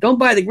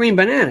buy the green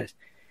bananas.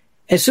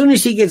 As soon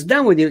as she gets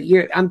done with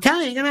you, I'm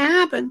telling you, it's going to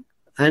happen.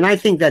 And I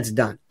think that's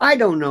done. I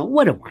don't know.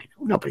 What do I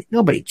know?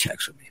 Nobody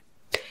checks with me.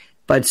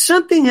 But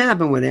something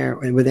happened with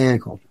Ann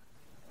Coulter.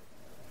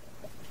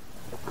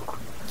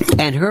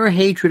 And her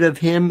hatred of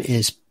him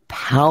is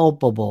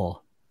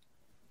palpable.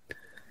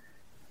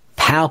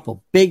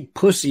 Palpable. Big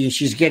pussy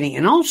she's getting.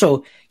 And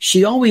also,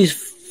 she always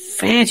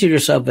fancied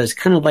herself as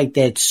kind of like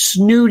that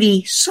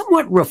snooty,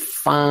 somewhat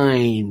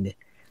refined,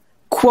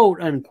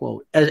 quote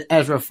unquote,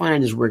 as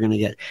refined as we're going to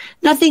get.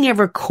 Nothing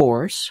ever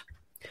coarse.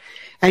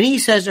 And he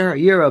says to her,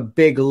 you're a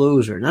big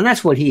loser. Now,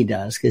 that's what he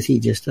does, because he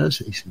just does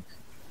these things.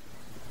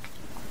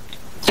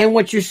 And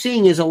what you're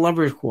seeing is a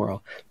lover's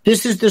quarrel.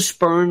 This is the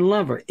spurned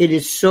lover. It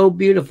is so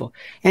beautiful.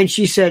 And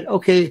she said,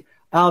 okay,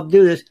 I'll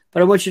do this,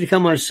 but I want you to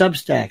come on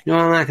Substack. No,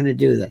 I'm not going to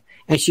do that.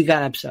 And she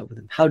got upset with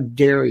him. How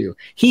dare you?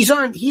 He's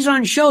on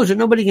shows that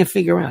nobody can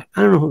figure out.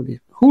 I don't know who it is.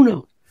 Who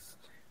knows?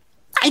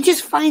 I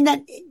just find that,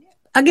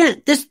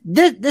 again,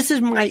 this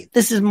is my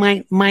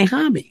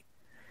hobby.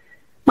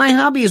 My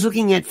hobby is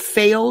looking at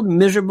failed,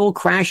 miserable,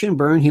 crash and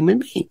burn human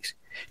beings,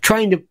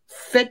 trying to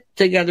fit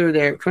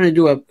together trying to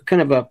do a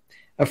kind of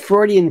a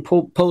Freudian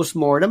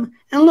post-mortem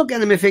and look at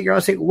them and figure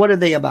out, say, what are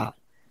they about?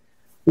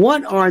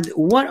 What are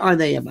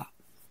they about?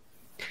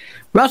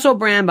 Russell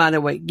Brand, by the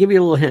way, give you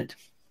a little hint.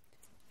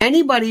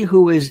 Anybody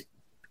who has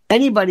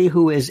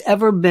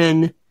ever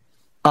been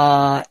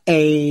a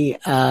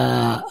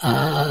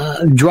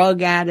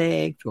drug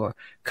addict or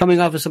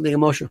coming off of something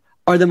emotional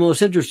are the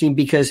most interesting,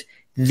 because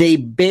they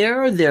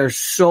bare their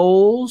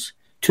souls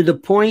to the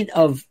point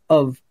of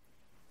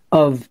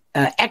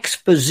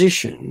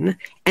exposition,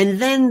 and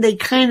then they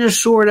kind of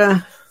sort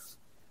of,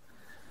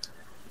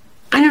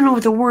 I don't know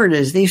what the word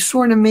is, they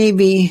sort of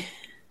maybe,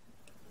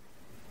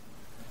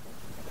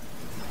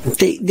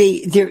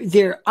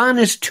 they're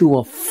honest to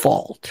a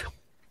fault,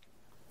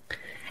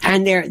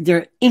 and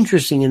they're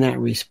interesting in that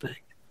respect.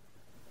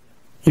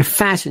 They're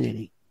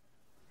fascinating.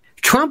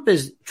 Trump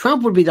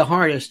would be the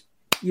hardest.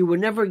 You would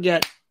never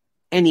get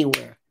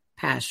anywhere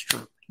past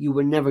Trump. You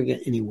would never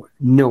get anywhere.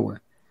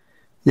 Nowhere.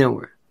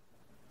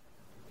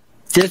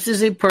 This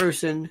is a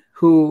person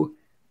who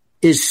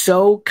is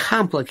so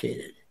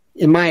complicated,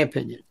 in my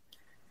opinion.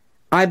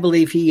 I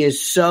believe he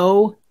is,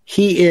 you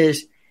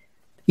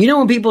know,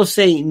 when people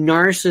say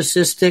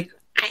narcissistic,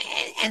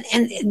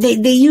 and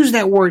they use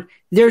that word,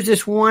 there's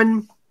this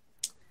one,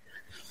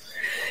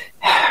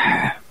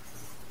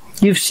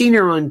 you've seen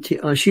her on,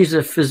 she's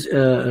a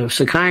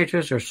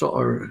psychiatrist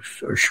or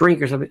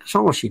shrink or something. That's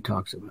all she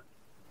talks about.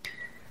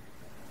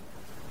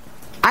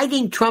 I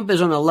think Trump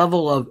is on a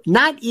level of,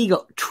 not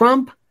ego,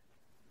 Trump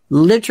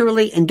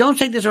literally, and don't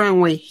take this the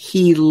wrong way,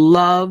 he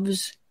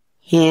loves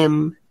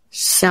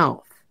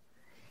himself.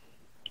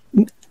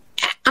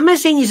 I'm not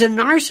saying he's a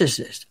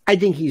narcissist. I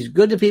think he's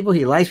good to people.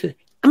 He likes it.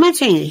 I'm not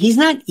saying he's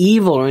not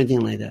evil or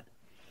anything like that.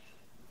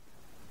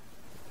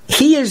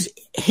 His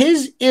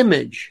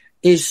image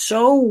is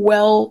so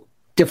well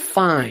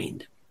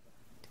defined.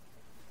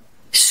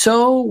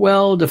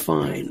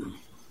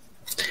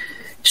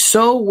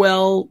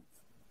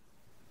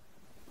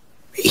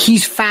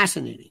 He's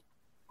fascinating.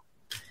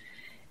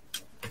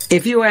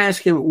 If you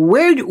ask him,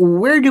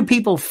 where do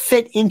people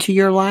fit into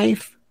your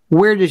life?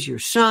 Where does your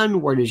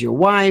son? Where does your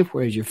wife?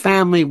 Where's your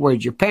family?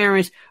 Where's your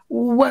parents?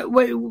 What?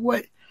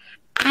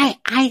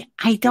 I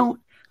don't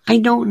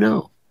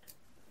know.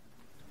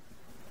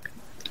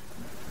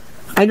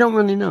 I don't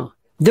really know.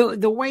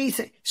 The way,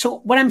 so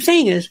what I'm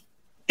saying is,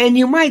 and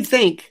you might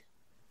think,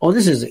 oh,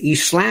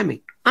 he's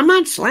slamming. I'm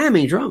not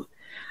slamming Trump.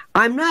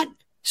 I'm not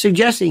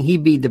suggesting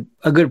he'd be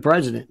a good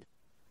president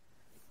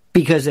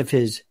because of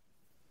his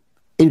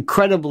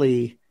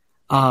incredibly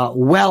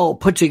well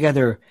put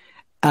together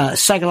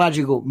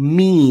psychological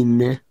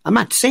mean. I'm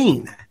not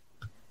saying that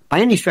by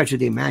any stretch of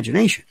the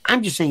imagination.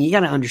 I'm just saying you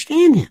got to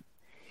understand him.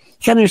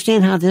 You got to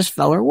understand how this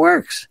feller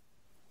works.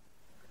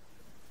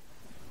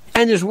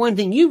 And there's one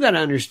thing you've got to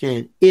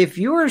understand. If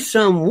you're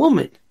some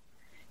woman,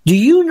 do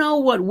you know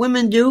what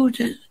women do?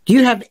 Do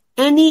you have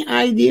any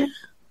idea?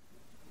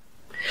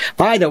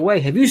 By the way,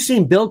 have you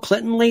seen Bill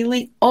Clinton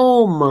lately?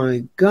 Oh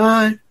my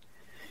God.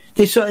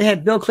 They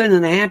had Bill Clinton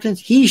in the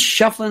Hamptons. He's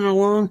shuffling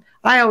along.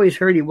 I always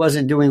heard he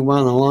wasn't doing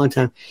well in a long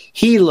time.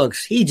 He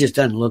just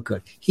doesn't look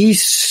good.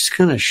 He's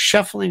kind of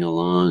shuffling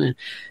along and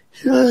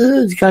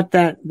he's got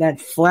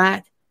that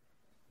flat.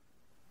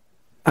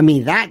 I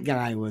mean, that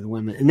guy with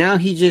women. And now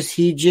he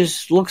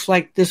just looks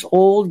like this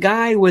old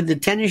guy with the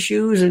tennis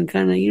shoes and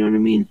kind of, you know what I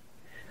mean?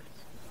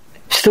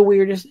 It's the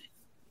weirdest.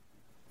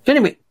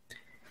 Anyway,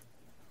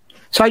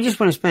 so I just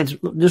want to spend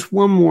just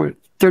one more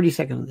 30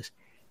 seconds on this.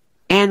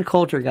 Ann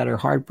Coulter got her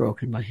heart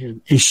broken by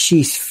him, and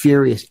she's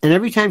furious. And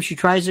every time she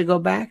tries to go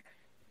back,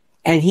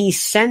 and he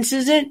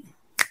senses it,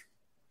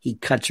 he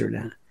cuts her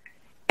down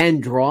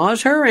and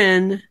draws her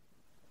in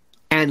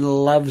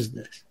and loves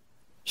this.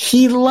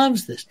 He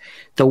loves this.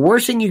 The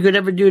worst thing you could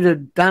ever do to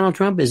Donald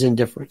Trump is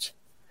indifference.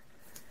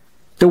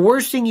 The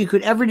worst thing you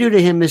could ever do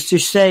to him is to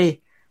say,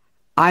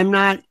 I'm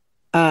not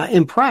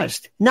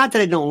impressed. Not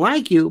that I don't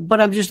like you, but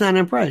I'm just not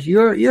impressed.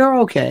 You're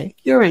okay.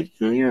 You're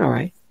all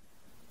right.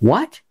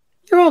 What?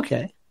 You're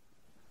okay.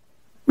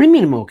 What do you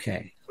mean I'm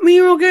okay? I mean,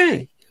 you're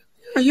okay.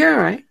 You're all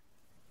right.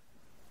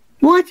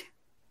 What?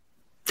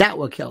 That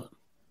will kill him.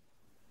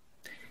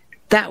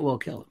 That will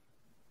kill him.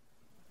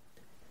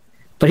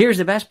 But here's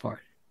the best part.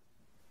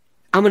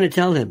 I'm going to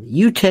tell him,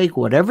 you take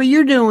whatever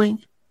you're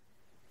doing,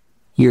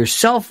 your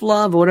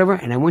self-love or whatever,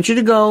 and I want you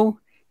to go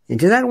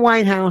into that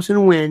White House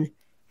and win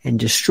and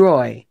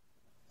destroy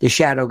the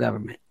shadow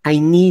government. I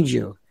need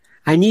you.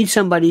 I need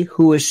somebody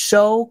who is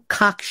so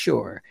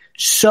cocksure,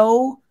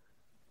 so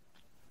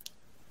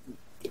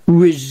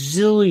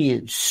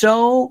resilient,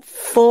 so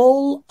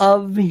full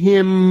of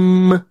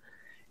himself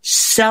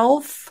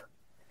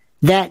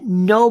that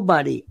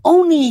nobody,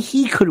 only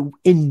he could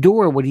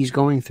endure what he's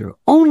going through.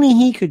 Only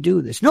he could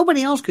do this.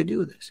 Nobody else could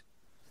do this.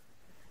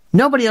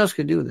 Nobody else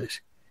could do this.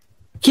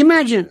 Can you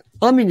imagine?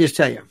 Let me just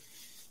tell you.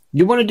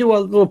 You want to do a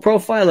little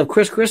profile of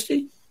Chris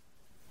Christie?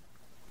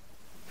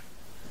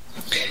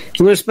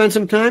 You want to spend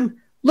some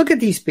time? Look at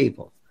these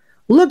people.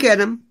 Look at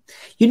them.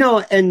 You know,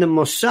 in the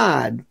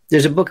Mossad,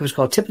 there's a book. It was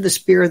called Tip of the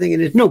Spear. I think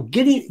it is. No,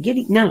 Gideon's.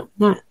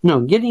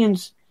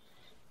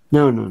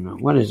 No.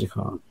 What is it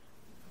called?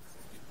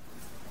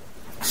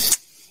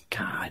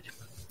 God.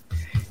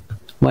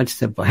 What's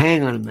the book?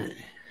 Hang on a minute.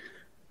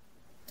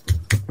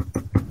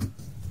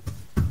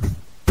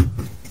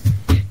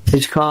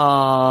 It's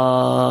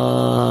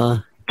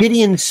called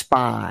Gideon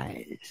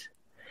Spies.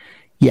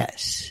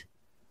 Yes.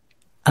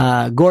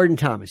 Gordon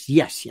Thomas.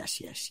 Yes.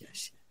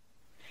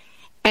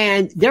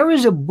 And there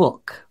is a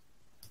book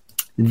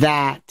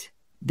that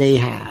they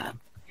have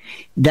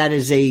that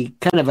is a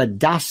kind of a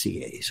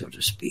dossier, so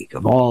to speak,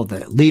 of all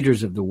the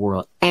leaders of the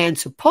world. And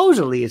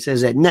supposedly it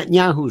says that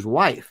Netanyahu's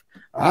wife,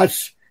 have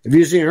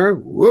you seen her?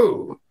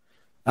 Whoa,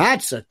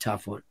 that's a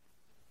tough one.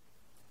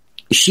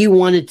 She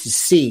wanted to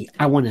see,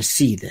 I want to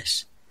see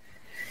this.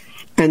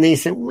 And they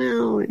said,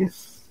 well,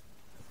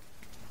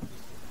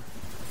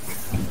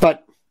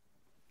 but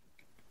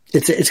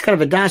it's kind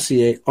of a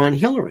dossier on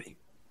Hillary.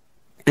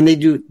 And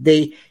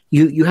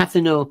you have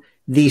to know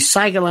the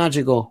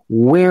psychological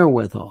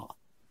wherewithal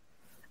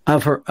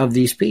of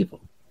these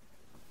people.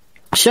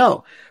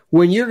 So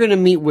when you're going to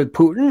meet with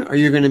Putin or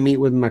you're going to meet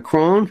with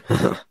Macron,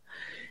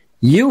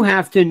 you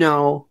have to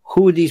know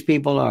who these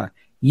people are.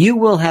 You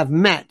will have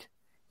met.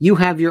 You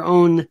have your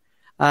own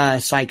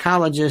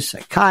psychologist,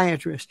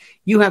 psychiatrist.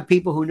 You have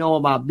people who know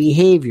about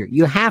behavior.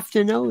 You have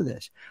to know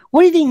this.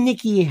 What do you think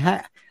Nikki?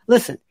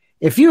 Listen,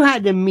 if you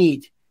had to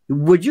meet,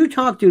 would you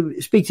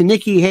speak to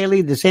Nikki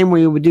Haley the same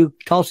way you would do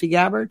Tulsi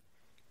Gabbard?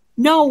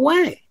 No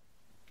way.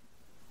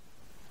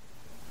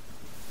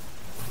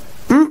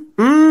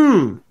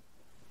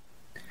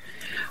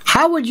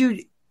 How would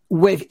you,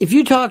 if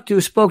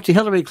you spoke to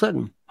Hillary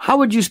Clinton, how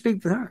would you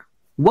speak to her?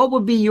 What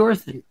would be your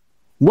thing?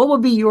 What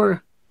are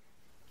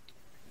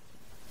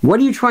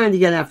you trying to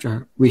get after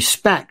her?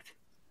 Respect.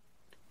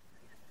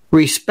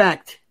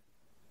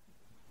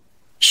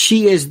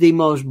 She is the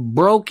most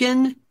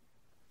broken,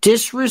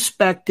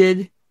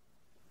 disrespected,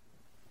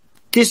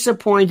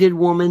 disappointed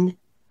woman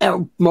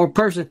or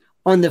person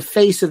on the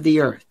face of the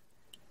earth.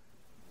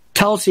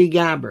 Tulsi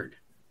Gabbard.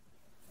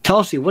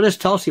 Tulsi, what does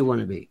Tulsi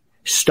want to be?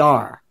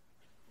 Star.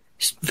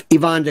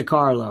 Yvonne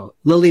DiCarlo,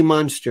 Lily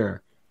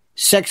Munster,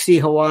 sexy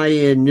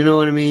Hawaiian, you know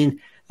what I mean?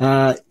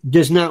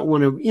 Does not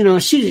want to,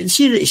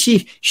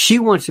 she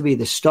wants to be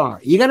the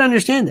star. You got to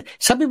understand that.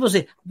 Some people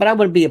say, but I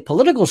want to be a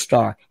political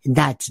star. And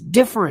that's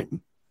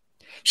different.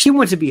 She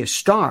wants to be a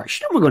star. She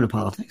don't want to go into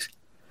politics.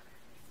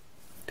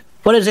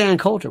 What does Ann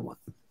Coulter want?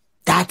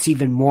 That's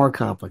even more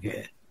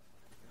complicated.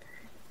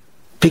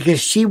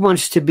 Because she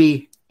wants to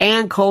be,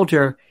 Ann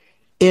Coulter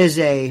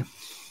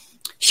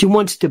she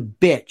wants to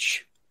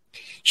bitch.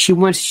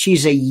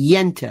 She's a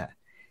yenta.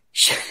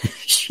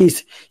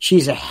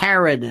 She's a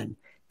harridan.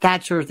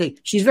 That's her thing.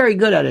 She's very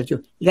good at it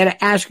too. You got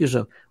to ask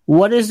yourself,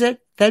 what is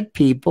it that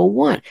people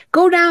want?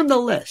 Go down the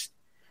list.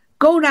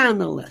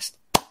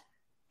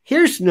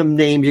 Here's some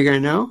names you're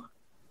going to know.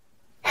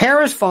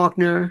 Harris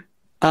Faulkner,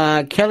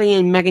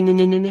 Kellyanne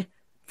Megan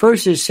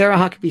versus Sarah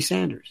Huckabee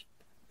Sanders.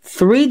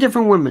 3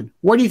 different women.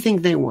 What do you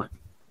think they want?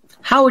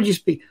 How would you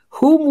speak?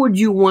 Whom would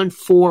you want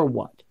for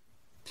what?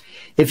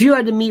 If you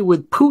had to meet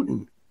with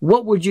Putin,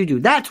 what would you do?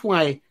 That's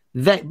why,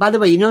 by the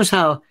way, you notice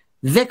how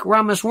Vic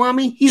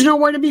Ramaswamy, he's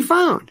nowhere to be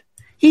found.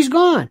 He's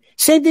gone.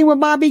 Same thing with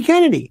Bobby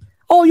Kennedy.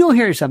 Oh, you'll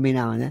hear something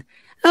now and then.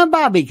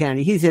 Bobby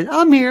Kennedy, he said,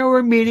 I'm here,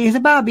 we're meeting. He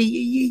said, Bobby,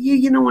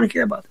 you don't want to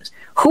care about this.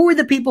 Who are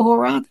the people who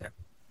are out there?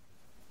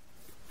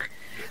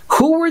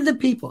 Who are the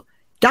people?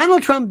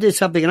 Donald Trump did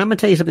something, and I'm going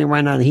to tell you something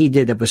right now that he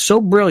did that was so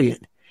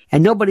brilliant,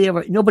 and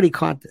nobody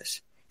caught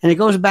this. And it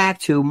goes back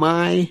to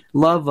my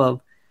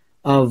love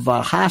of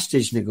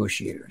hostage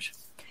negotiators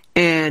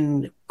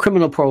and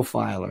criminal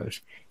profilers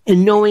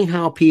and knowing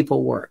how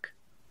people work.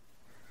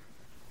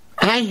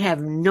 I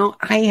have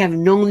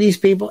known these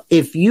people.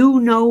 If you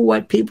know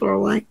what people are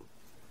like,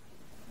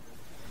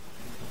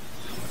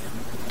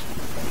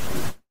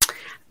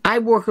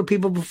 I've worked with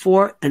people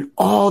before, and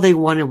all they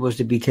wanted was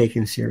to be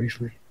taken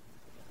seriously.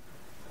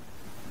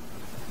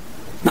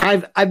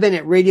 I've been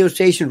at radio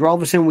stations where all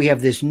of a sudden we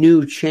have this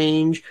new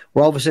change,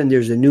 where all of a sudden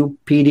there's a new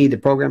PD, the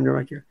program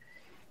director,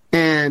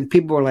 and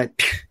people are like,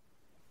 phew.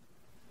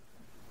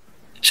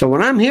 So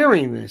when I'm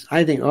hearing this,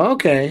 I think,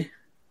 okay,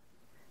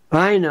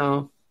 I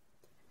know.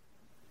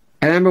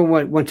 I remember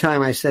one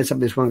time I said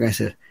something, this one guy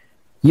said,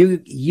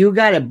 you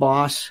got it,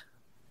 boss.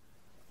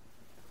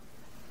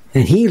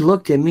 And he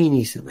looked at me and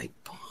he said, like,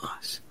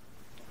 boss.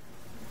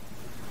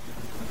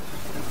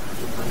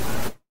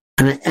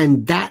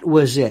 And that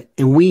was it.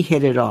 And we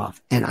hit it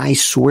off. And I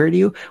swear to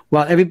you,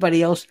 while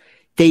everybody else,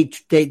 they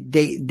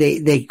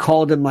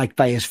called him like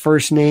by his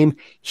first name,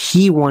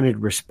 he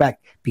wanted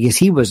respect because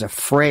he was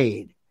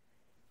afraid.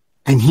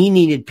 And he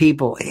needed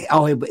people.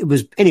 Oh, it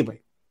was,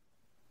 anyway.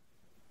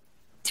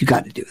 You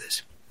got to do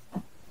this.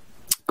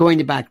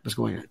 Going back to what's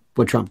going on,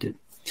 what Trump did.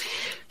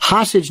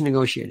 Hostage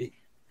negotiating.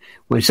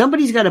 When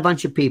somebody's got a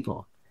bunch of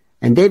people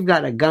and they've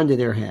got a gun to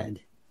their head,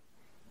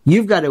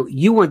 you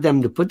want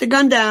them to put the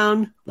gun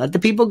down, let the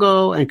people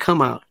go, and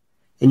come out.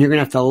 And you're going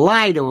to have to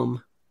lie to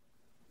them.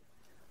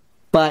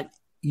 But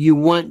you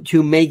want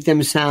to make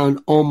them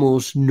sound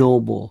almost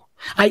noble.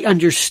 I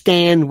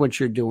understand what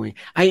you're doing.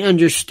 I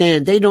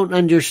understand. They don't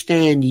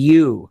understand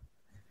you.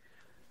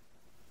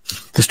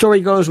 The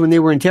story goes when they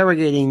were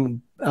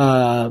interrogating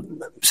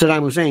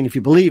Saddam Hussein, if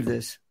you believe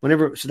this,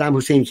 whenever Saddam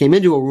Hussein came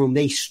into a room,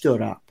 they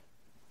stood up.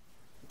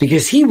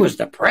 Because he was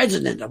the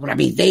president. I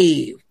mean,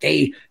 they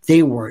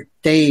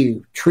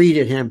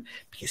treated him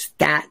because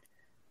that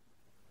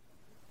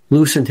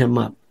loosened him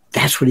up.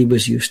 That's what he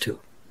was used to.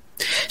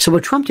 So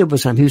what Trump did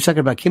was he was talking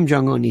about Kim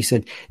Jong-un. He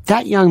said,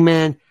 that young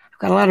man, I've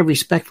got a lot of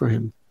respect for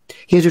him.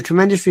 He has a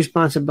tremendous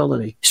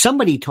responsibility.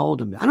 Somebody told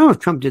him. I don't know if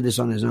Trump did this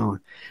on his own,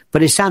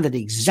 but it sounded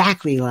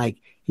exactly like,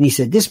 and he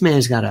said, this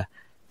man's got a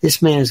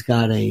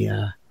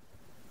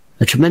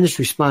tremendous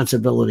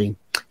responsibility.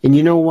 And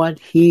you know what?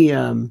 His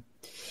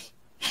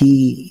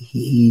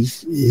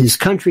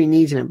country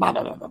needs him. Blah,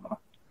 blah, blah, blah, blah.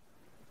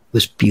 It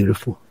was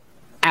beautiful.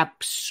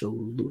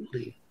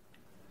 Absolutely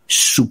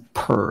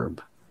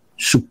superb.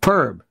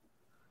 Superb.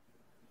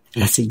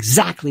 And that's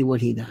exactly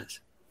what he does.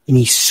 And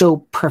he's so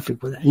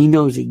perfect with it. And he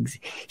knows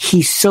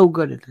he's so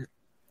good at it.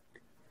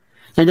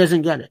 And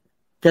doesn't get it.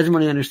 Doesn't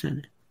really understand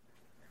it.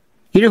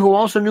 You know who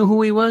also knew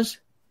who he was?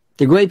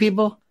 The great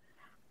people?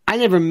 I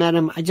never met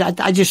him. I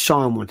just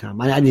saw him one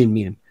time. I didn't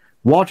meet him.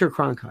 Walter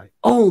Cronkite.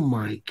 Oh,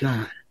 my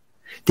God.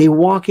 They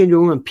walk into a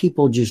room and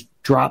people just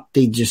drop.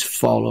 They just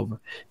fall over.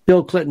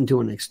 Bill Clinton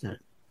to an extent.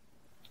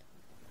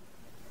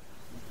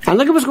 And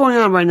look at what's going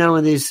on right now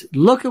with these.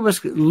 Look at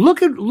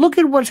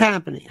what's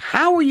happening.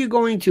 How are you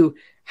going to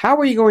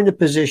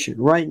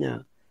position right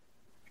now?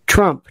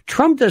 Trump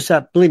does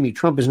that. Believe me,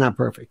 Trump is not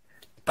perfect.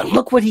 But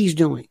look what he's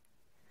doing.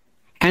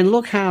 And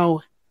look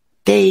how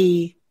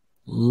they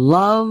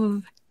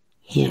love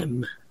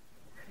him.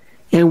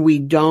 And we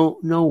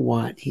don't know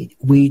what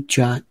we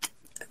just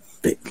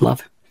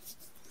love him.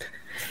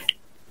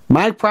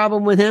 My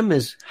problem with him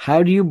is,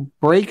 how do you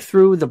break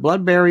through the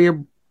blood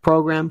barrier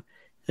program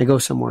and go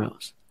somewhere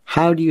else?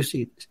 How do you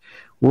see this?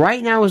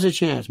 Right now is a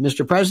chance.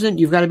 Mr. President,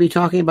 you've got to be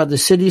talking about the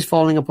cities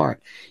falling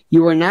apart.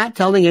 You are not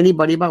telling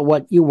anybody about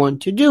what you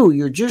want to do.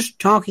 You're just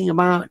talking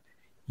about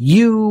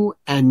you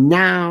and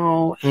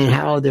now and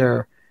how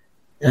they're,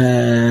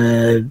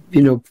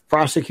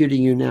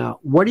 prosecuting you now.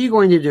 What are you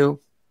going to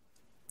do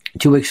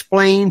to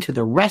explain to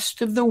the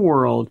rest of the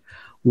world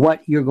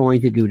what you're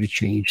going to do to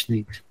change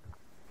things?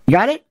 You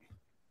got it?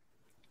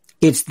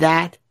 It's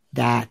that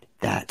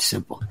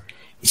simple.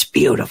 It's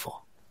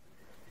beautiful.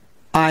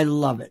 I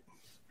love it.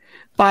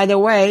 By the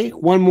way,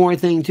 one more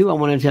thing too I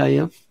want to tell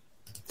you.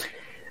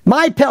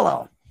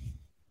 MyPillow.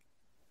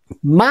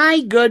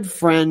 My good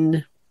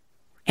friend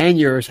and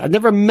yours. I've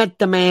never met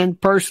the man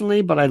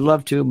personally, but I'd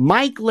love to.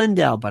 Mike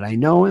Lindell, but I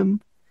know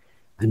him.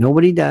 I know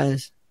what he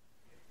does.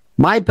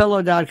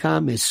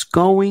 MyPillow.com is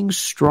going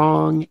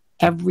strong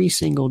every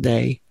single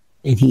day,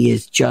 and he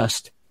is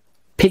just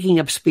picking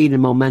up speed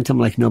and momentum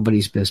like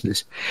nobody's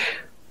business.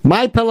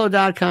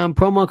 MyPillow.com,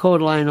 promo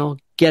code Lionel,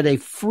 get a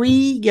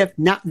free gift.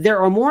 Now, there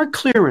are more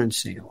clearance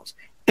sales,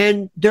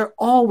 and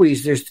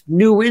there's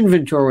new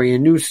inventory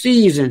and new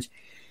seasons.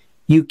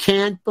 You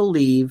can't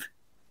believe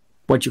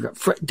what you got.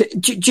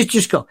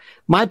 Just go.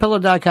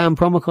 MyPillow.com,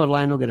 promo code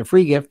Lionel, get a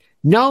free gift.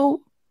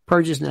 No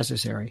purchase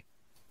necessary.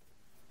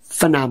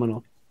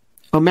 Phenomenal.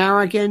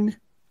 American,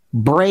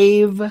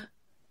 brave,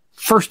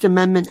 First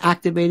Amendment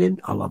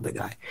activated. I love the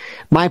guy.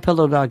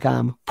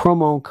 MyPillow.com,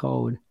 promo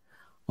code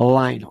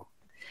Lionel.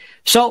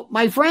 So,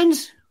 my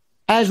friends,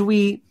 as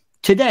we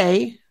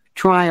today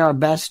try our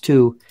best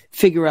to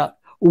figure out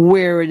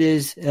where it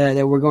is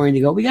that we're going to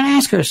go, we got to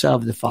ask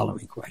ourselves the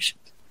following questions.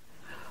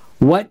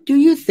 What do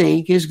you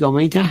think is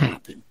going to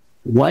happen?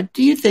 What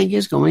do you think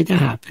is going to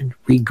happen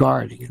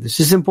regarding, and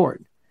this is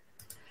important,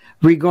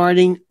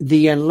 regarding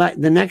the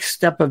next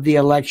step of the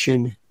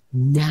election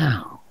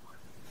now?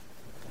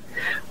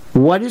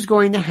 What is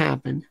going to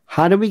happen?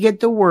 How do we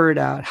get the word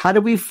out? How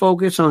do we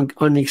focus on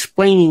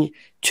explaining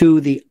to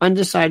the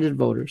undecided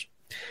voters?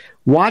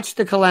 Watch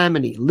the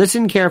calamity.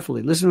 Listen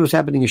carefully. Listen to what's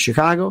happening in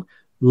Chicago.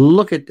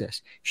 Look at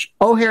this.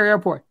 O'Hare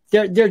Airport.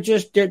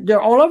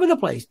 They're all over the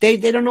place. They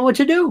don't know what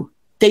to do.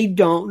 They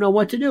don't know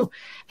what to do.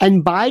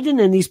 And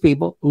Biden and these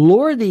people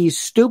lure these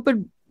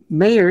stupid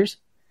mayors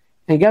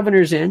and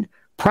governors in,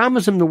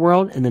 promise them the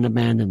world, and then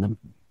abandon them.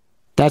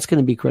 That's going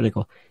to be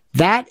critical.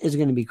 That is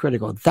going to be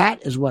critical.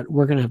 That is what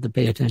we're going to have to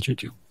pay attention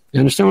to. You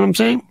understand what I'm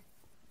saying?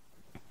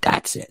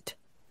 That's it.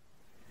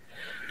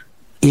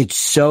 It's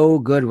so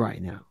good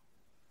right now.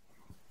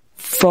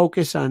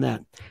 Focus on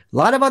that. A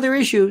lot of other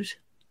issues.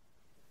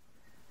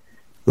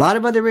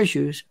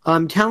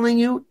 I'm telling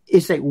you,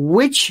 it's like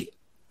which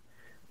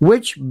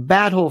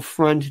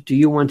battlefront do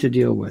you want to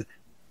deal with?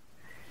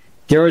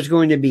 There is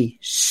going to be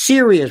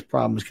serious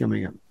problems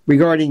coming up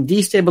regarding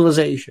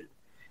destabilization.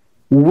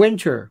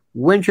 Winter.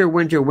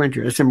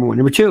 That's number one.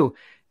 Number two,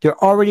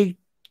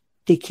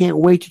 they can't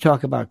wait to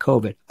talk about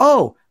COVID.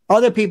 Oh,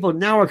 other people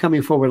now are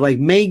coming forward, like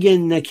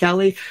Megyn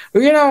Kelly.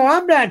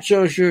 I'm not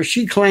so sure.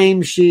 She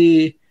claims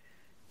hang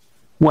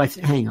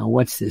on,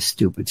 what's this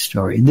stupid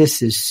story?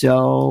 This is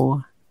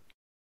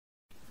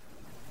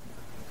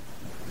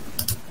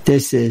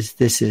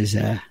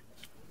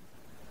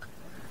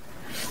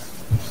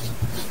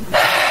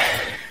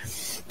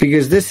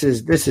because this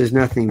is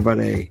nothing but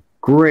a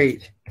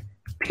great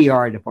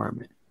PR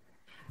department.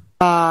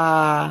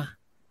 Hang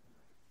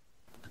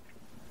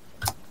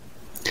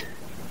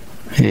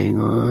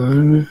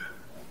on.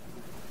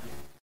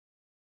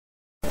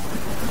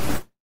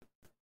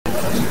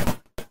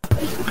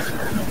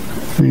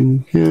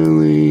 Megyn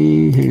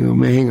Kelly. Hang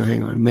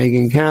on.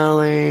 Megyn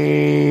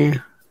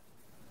Kelly.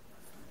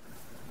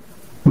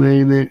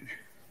 Wait a minute.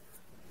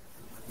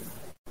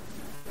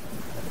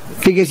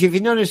 Because if you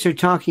notice, they're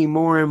talking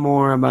more and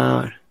more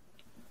about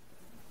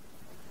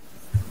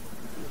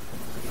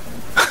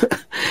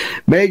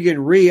Megyn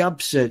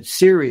re-ups at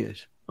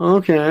Sirius.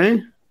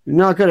 Okay.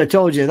 Not going to have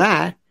told you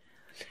that.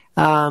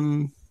 Are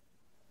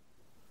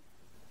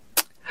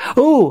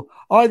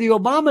the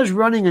Obamas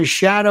running a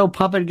shadow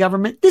puppet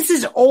government? This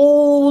is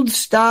old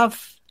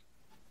stuff.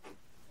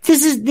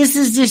 This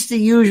is just the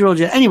usual.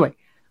 Anyway,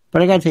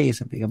 but I got to tell you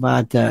something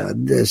about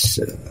this.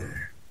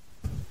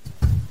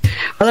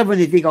 I love when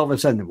they think all of a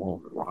sudden,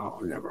 wow,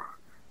 never.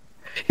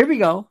 Here we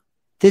go.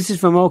 This is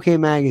from OK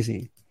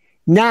Magazine.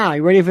 Now,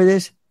 you ready for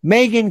this?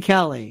 Megyn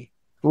Kelly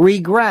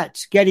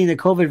regrets getting the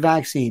COVID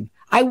vaccine.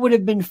 I would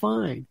have been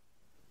fine.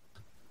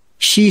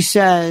 She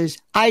says,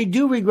 I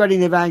do regretting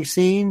the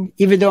vaccine,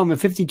 even though I'm a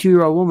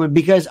 52-year-old woman,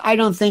 because I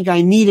don't think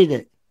I needed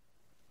it.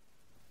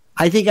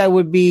 I think I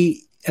would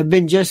have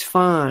been just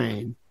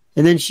fine.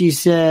 And then she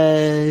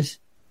says,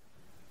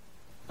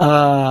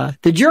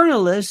 the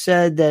journalist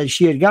said that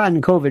she had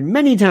gotten COVID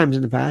many times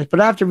in the past,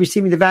 but after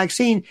receiving the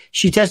vaccine,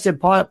 she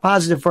tested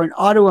positive for an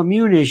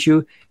autoimmune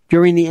issue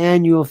during the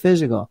annual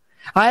physical.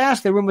 I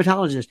asked the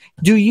rheumatologist,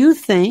 do you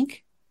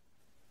think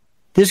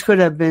this could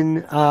have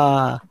been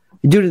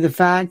due to the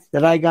fact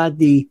that I got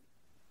the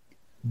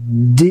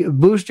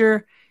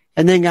booster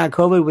and then got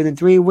COVID within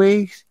 3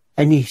 weeks?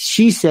 And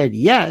she said,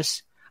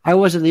 yes, I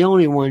wasn't the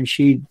only one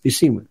she'd be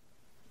seen with.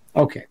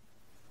 Okay.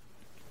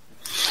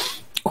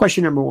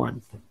 Question number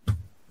one.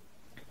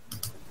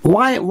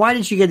 Why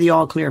did she get the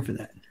all clear for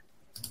that?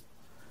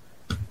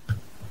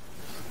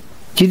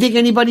 Do you think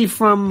anybody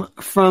from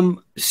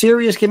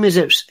Sirius came in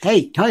and said,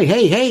 hey,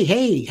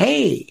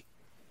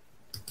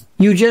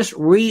 you just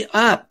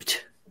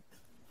re-upped.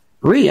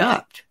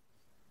 Re-upped.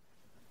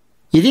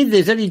 You think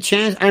there's any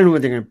chance? I don't know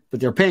what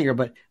they're paying her,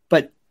 but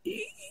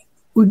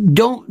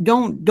don't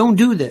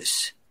do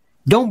this.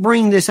 Don't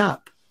bring this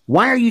up.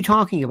 Why are you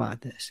talking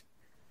about this?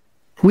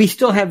 We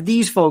still have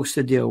these folks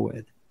to deal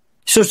with.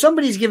 So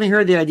somebody's giving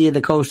her the idea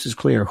the coast is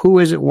clear. Who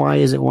is it? Why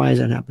is it? Why is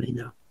that happening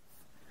now?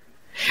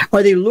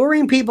 Are they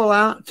luring people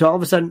out to all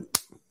of a sudden?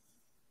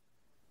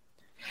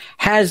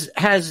 Has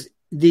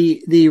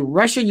the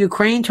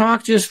Russia-Ukraine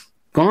talk just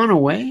gone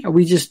away? Are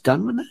we just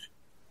done with that?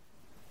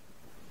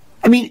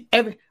 I mean,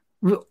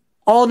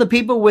 all the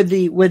people with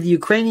the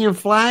Ukrainian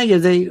flag,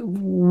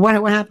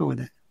 what happened with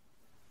that?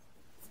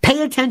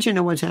 Pay attention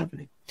to what's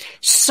happening.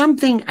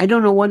 Something, I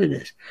don't know what it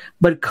is,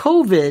 but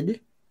COVID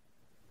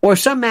or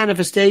some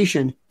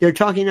manifestation, they're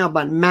talking now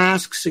about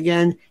masks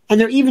again, and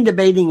they're even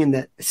debating in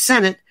the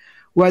Senate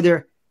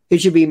whether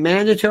it should be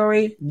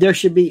mandatory. There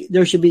should be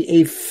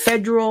a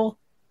federal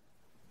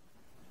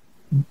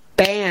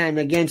ban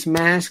against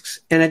masks,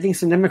 and I think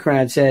some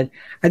Democrats said,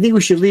 I think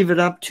we should leave it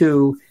up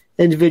to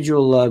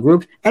individual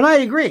groups, and I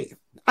agree.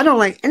 I don't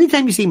like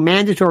anytime you see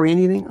mandatory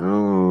anything.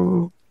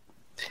 Oh,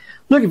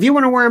 look, if you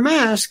want to wear a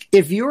mask,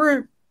 if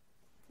your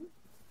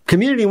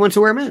community wants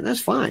to wear a mask,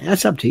 that's fine.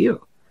 That's up to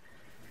you.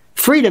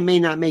 Freedom may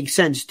not make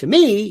sense to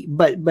me,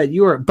 but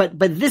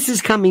this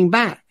is coming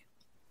back.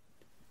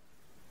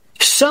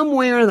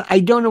 somewhere, I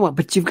don't know what,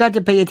 but you've got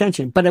to pay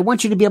attention. But I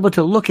want you to be able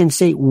to look and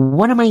say,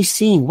 what am I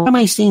seeing? What am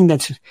I seeing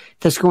that's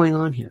going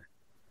on here?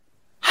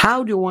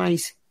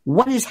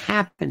 What is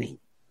happening?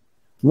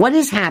 What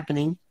is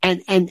happening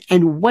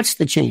and what's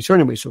the change? So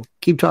anyway, so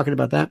keep talking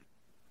about that.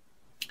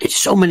 It's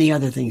so many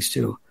other things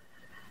too.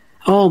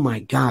 Oh my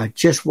God,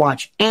 just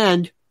watch.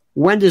 And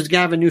when does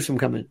Gavin Newsom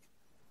come in?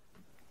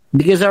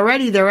 Because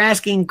already they're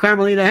asking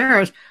Carmelita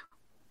Harris,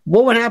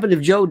 what would happen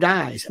if Joe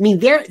dies? I mean,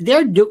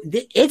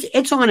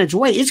 it's on its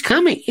way. It's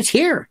coming. It's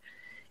here.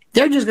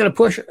 They're just going to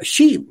push her.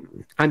 She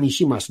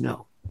must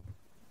know.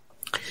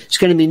 It's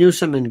going to be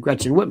Newsom and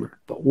Gretchen Whitmer.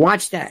 But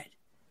watch that.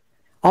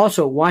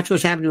 Also, watch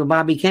what's happening with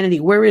Bobby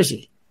Kennedy. Where is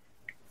he?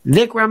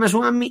 Vic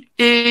Ramaswamy?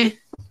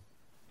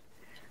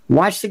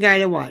 Watch the guy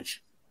to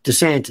watch.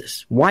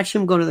 DeSantis. Watch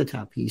him go to the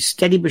top. He's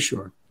steady but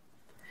sure.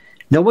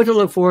 Know what to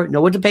look for.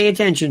 Know what to pay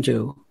attention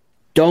to.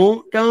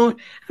 Don't. I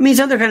mean, this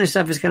other kind of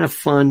stuff is kind of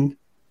fun.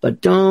 But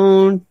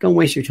don't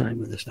waste your time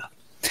with this stuff.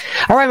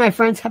 All right, my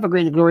friends, have a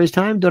great and glorious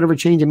time. Don't ever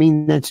change. I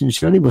mean that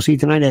sincerely. We'll see you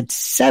tonight at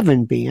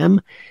 7 p.m.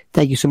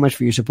 Thank you so much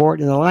for your support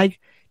and the like.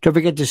 Don't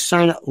forget to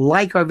sign up,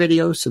 like our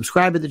videos,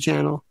 subscribe to the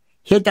channel,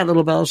 hit that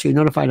little bell so you're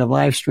notified of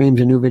live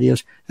streams and new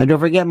videos. And don't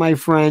forget, my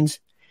friends,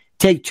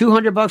 take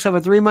 $200 off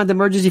a 3-month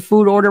emergency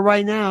food order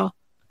right now.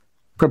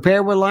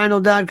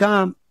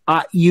 Preparewithlionel.com.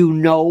 You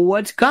know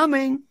what's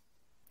coming.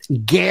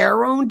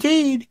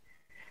 Guaranteed.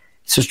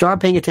 So start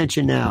paying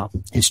attention now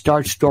and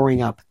start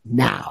storing up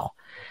now.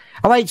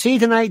 All right, see you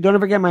tonight. Don't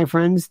ever forget, my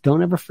friends.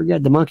 Don't ever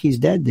forget the monkey's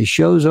dead. The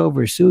show's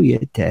over. Sue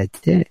you.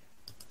 Let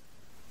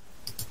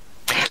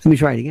me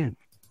try it again.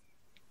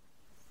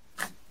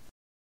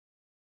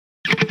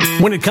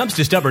 When it comes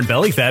to stubborn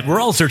belly fat,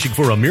 we're all searching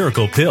for a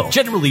miracle pill.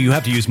 Generally, you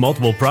have to use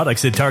multiple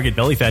products that target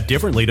belly fat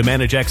differently to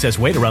manage excess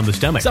weight around the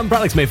stomach. Some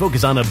products may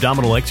focus on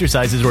abdominal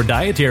exercises or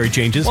dietary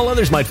changes, while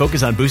others might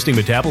focus on boosting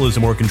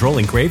metabolism or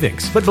controlling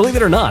cravings. But believe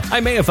it or not, I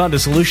may have found a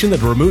solution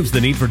that removes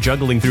the need for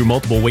juggling through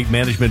multiple weight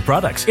management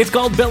products. It's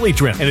called Belly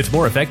Trim, and it's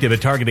more effective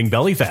at targeting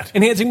belly fat,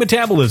 enhancing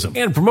metabolism,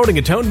 and promoting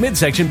a toned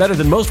midsection better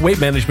than most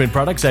weight management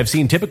products I've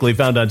seen typically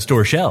found on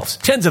store shelves.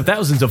 Tens of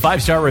thousands of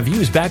 5-star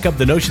reviews back up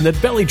the notion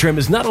that Belly Trim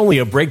is not only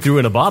a breakthrough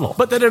in a bottle,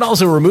 but that it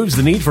also removes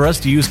the need for us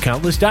to use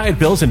countless diet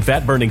pills and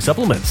fat-burning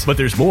supplements. But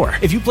there's more.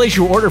 If you place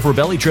your order for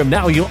Belly Trim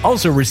now, you'll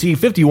also receive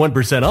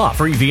 51% off,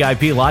 free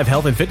VIP live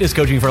health and fitness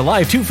coaching for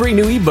life, 2 free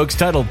new ebooks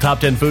titled Top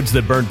 10 Foods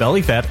That Burn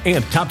Belly Fat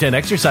and Top 10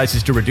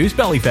 Exercises to Reduce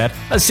Belly Fat,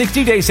 a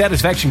 60-day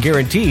satisfaction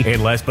guarantee,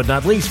 and last but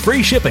not least,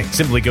 free shipping.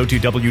 Simply go to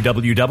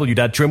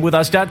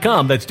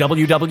www.trimwithus.com. That's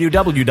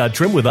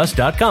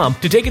www.trimwithus.com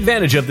to take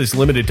advantage of this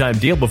limited time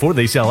deal before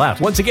they sell out.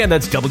 Once again,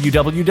 that's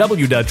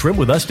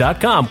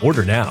www.trimwithus.com.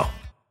 Order now.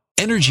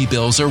 Energy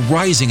bills are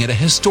rising at a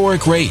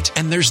historic rate,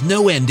 and there's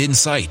no end in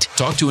sight.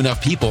 Talk to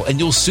enough people, and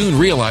you'll soon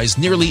realize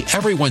nearly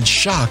everyone's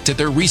shocked at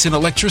their recent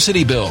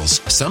electricity bills.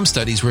 Some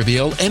studies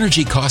reveal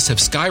energy costs have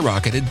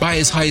skyrocketed by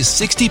as high as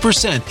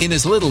 60% in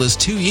as little as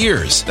 2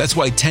 years. That's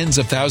why tens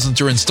of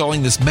thousands are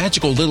installing this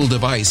magical little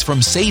device from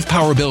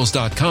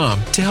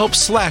SavePowerBills.com to help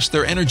slash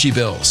their energy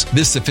bills.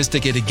 This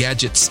sophisticated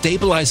gadget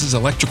stabilizes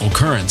electrical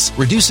currents,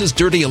 reduces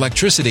dirty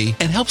electricity,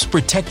 and helps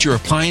protect your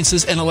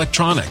appliances and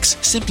electronics.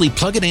 Simply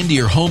plug it into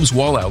your home's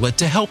wall outlet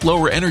to help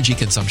lower energy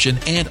consumption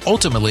and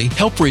ultimately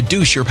help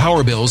reduce your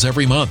power bills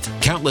every month.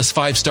 Countless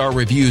 5-star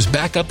reviews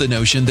back up the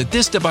notion that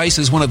this device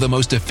is one of the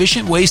most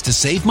efficient ways to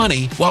save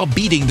money while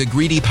beating the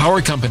greedy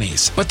power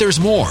companies. But there's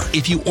more.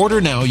 If you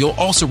order now, you'll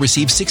also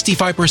receive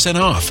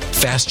 65% off,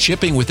 fast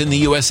shipping within the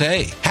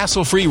USA,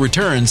 hassle-free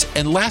returns,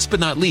 and last but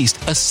not least,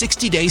 a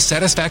 60-day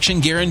satisfaction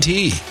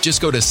guarantee. Just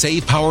go to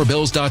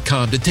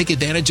SavePowerBills.com to take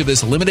advantage of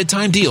this limited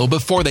time deal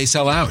before they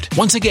sell out.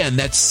 Once again,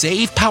 that's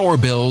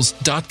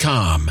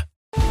SavePowerBills.com.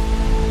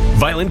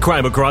 Violent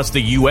crime across the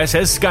U.S.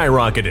 has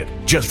skyrocketed.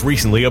 Just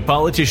recently, a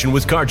politician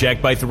was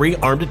carjacked by 3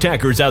 armed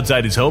attackers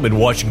outside his home in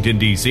Washington,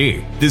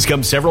 D.C. This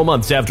comes several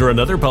months after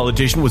another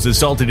politician was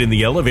assaulted in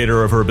the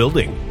elevator of her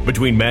building.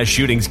 Between mass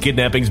shootings,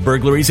 kidnappings,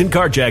 burglaries, and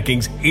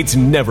carjackings, it's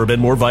never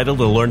been more vital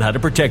to learn how to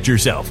protect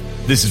yourself.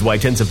 This is why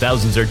tens of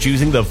thousands are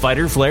choosing the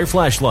Fighter Flare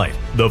flashlight.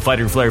 The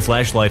Fighter Flare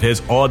flashlight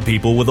has awed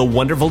people with a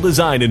wonderful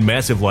design and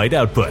massive light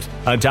output.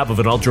 On top of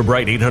an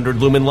ultra-bright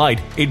 800-lumen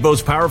light, it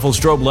boasts powerful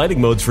strobe lighting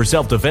modes for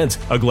self-defense,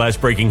 a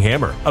glass-breaking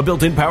hammer, a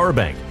built-in power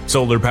bank,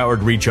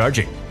 solar-powered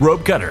recharging,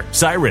 rope cutter,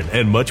 siren,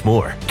 and much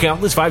more.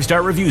 Countless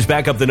 5-star reviews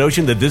back up the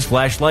notion that this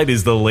flashlight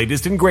is the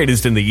latest and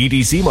greatest in the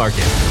EDC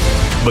market.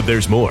 But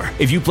there's more.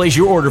 If you place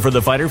your order for the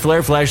Fighter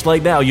Flare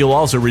flashlight now, you'll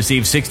also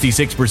receive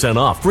 66%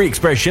 off, free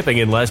express shipping,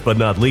 and last but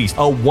not least, a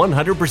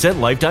 100%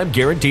 lifetime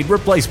guaranteed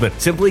replacement.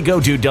 Simply go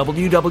to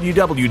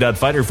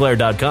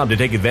www.fighterflare.com to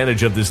take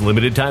advantage of this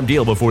limited time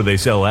deal before they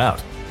sell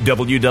out.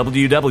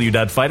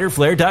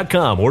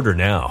 www.fighterflare.com. Order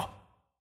now.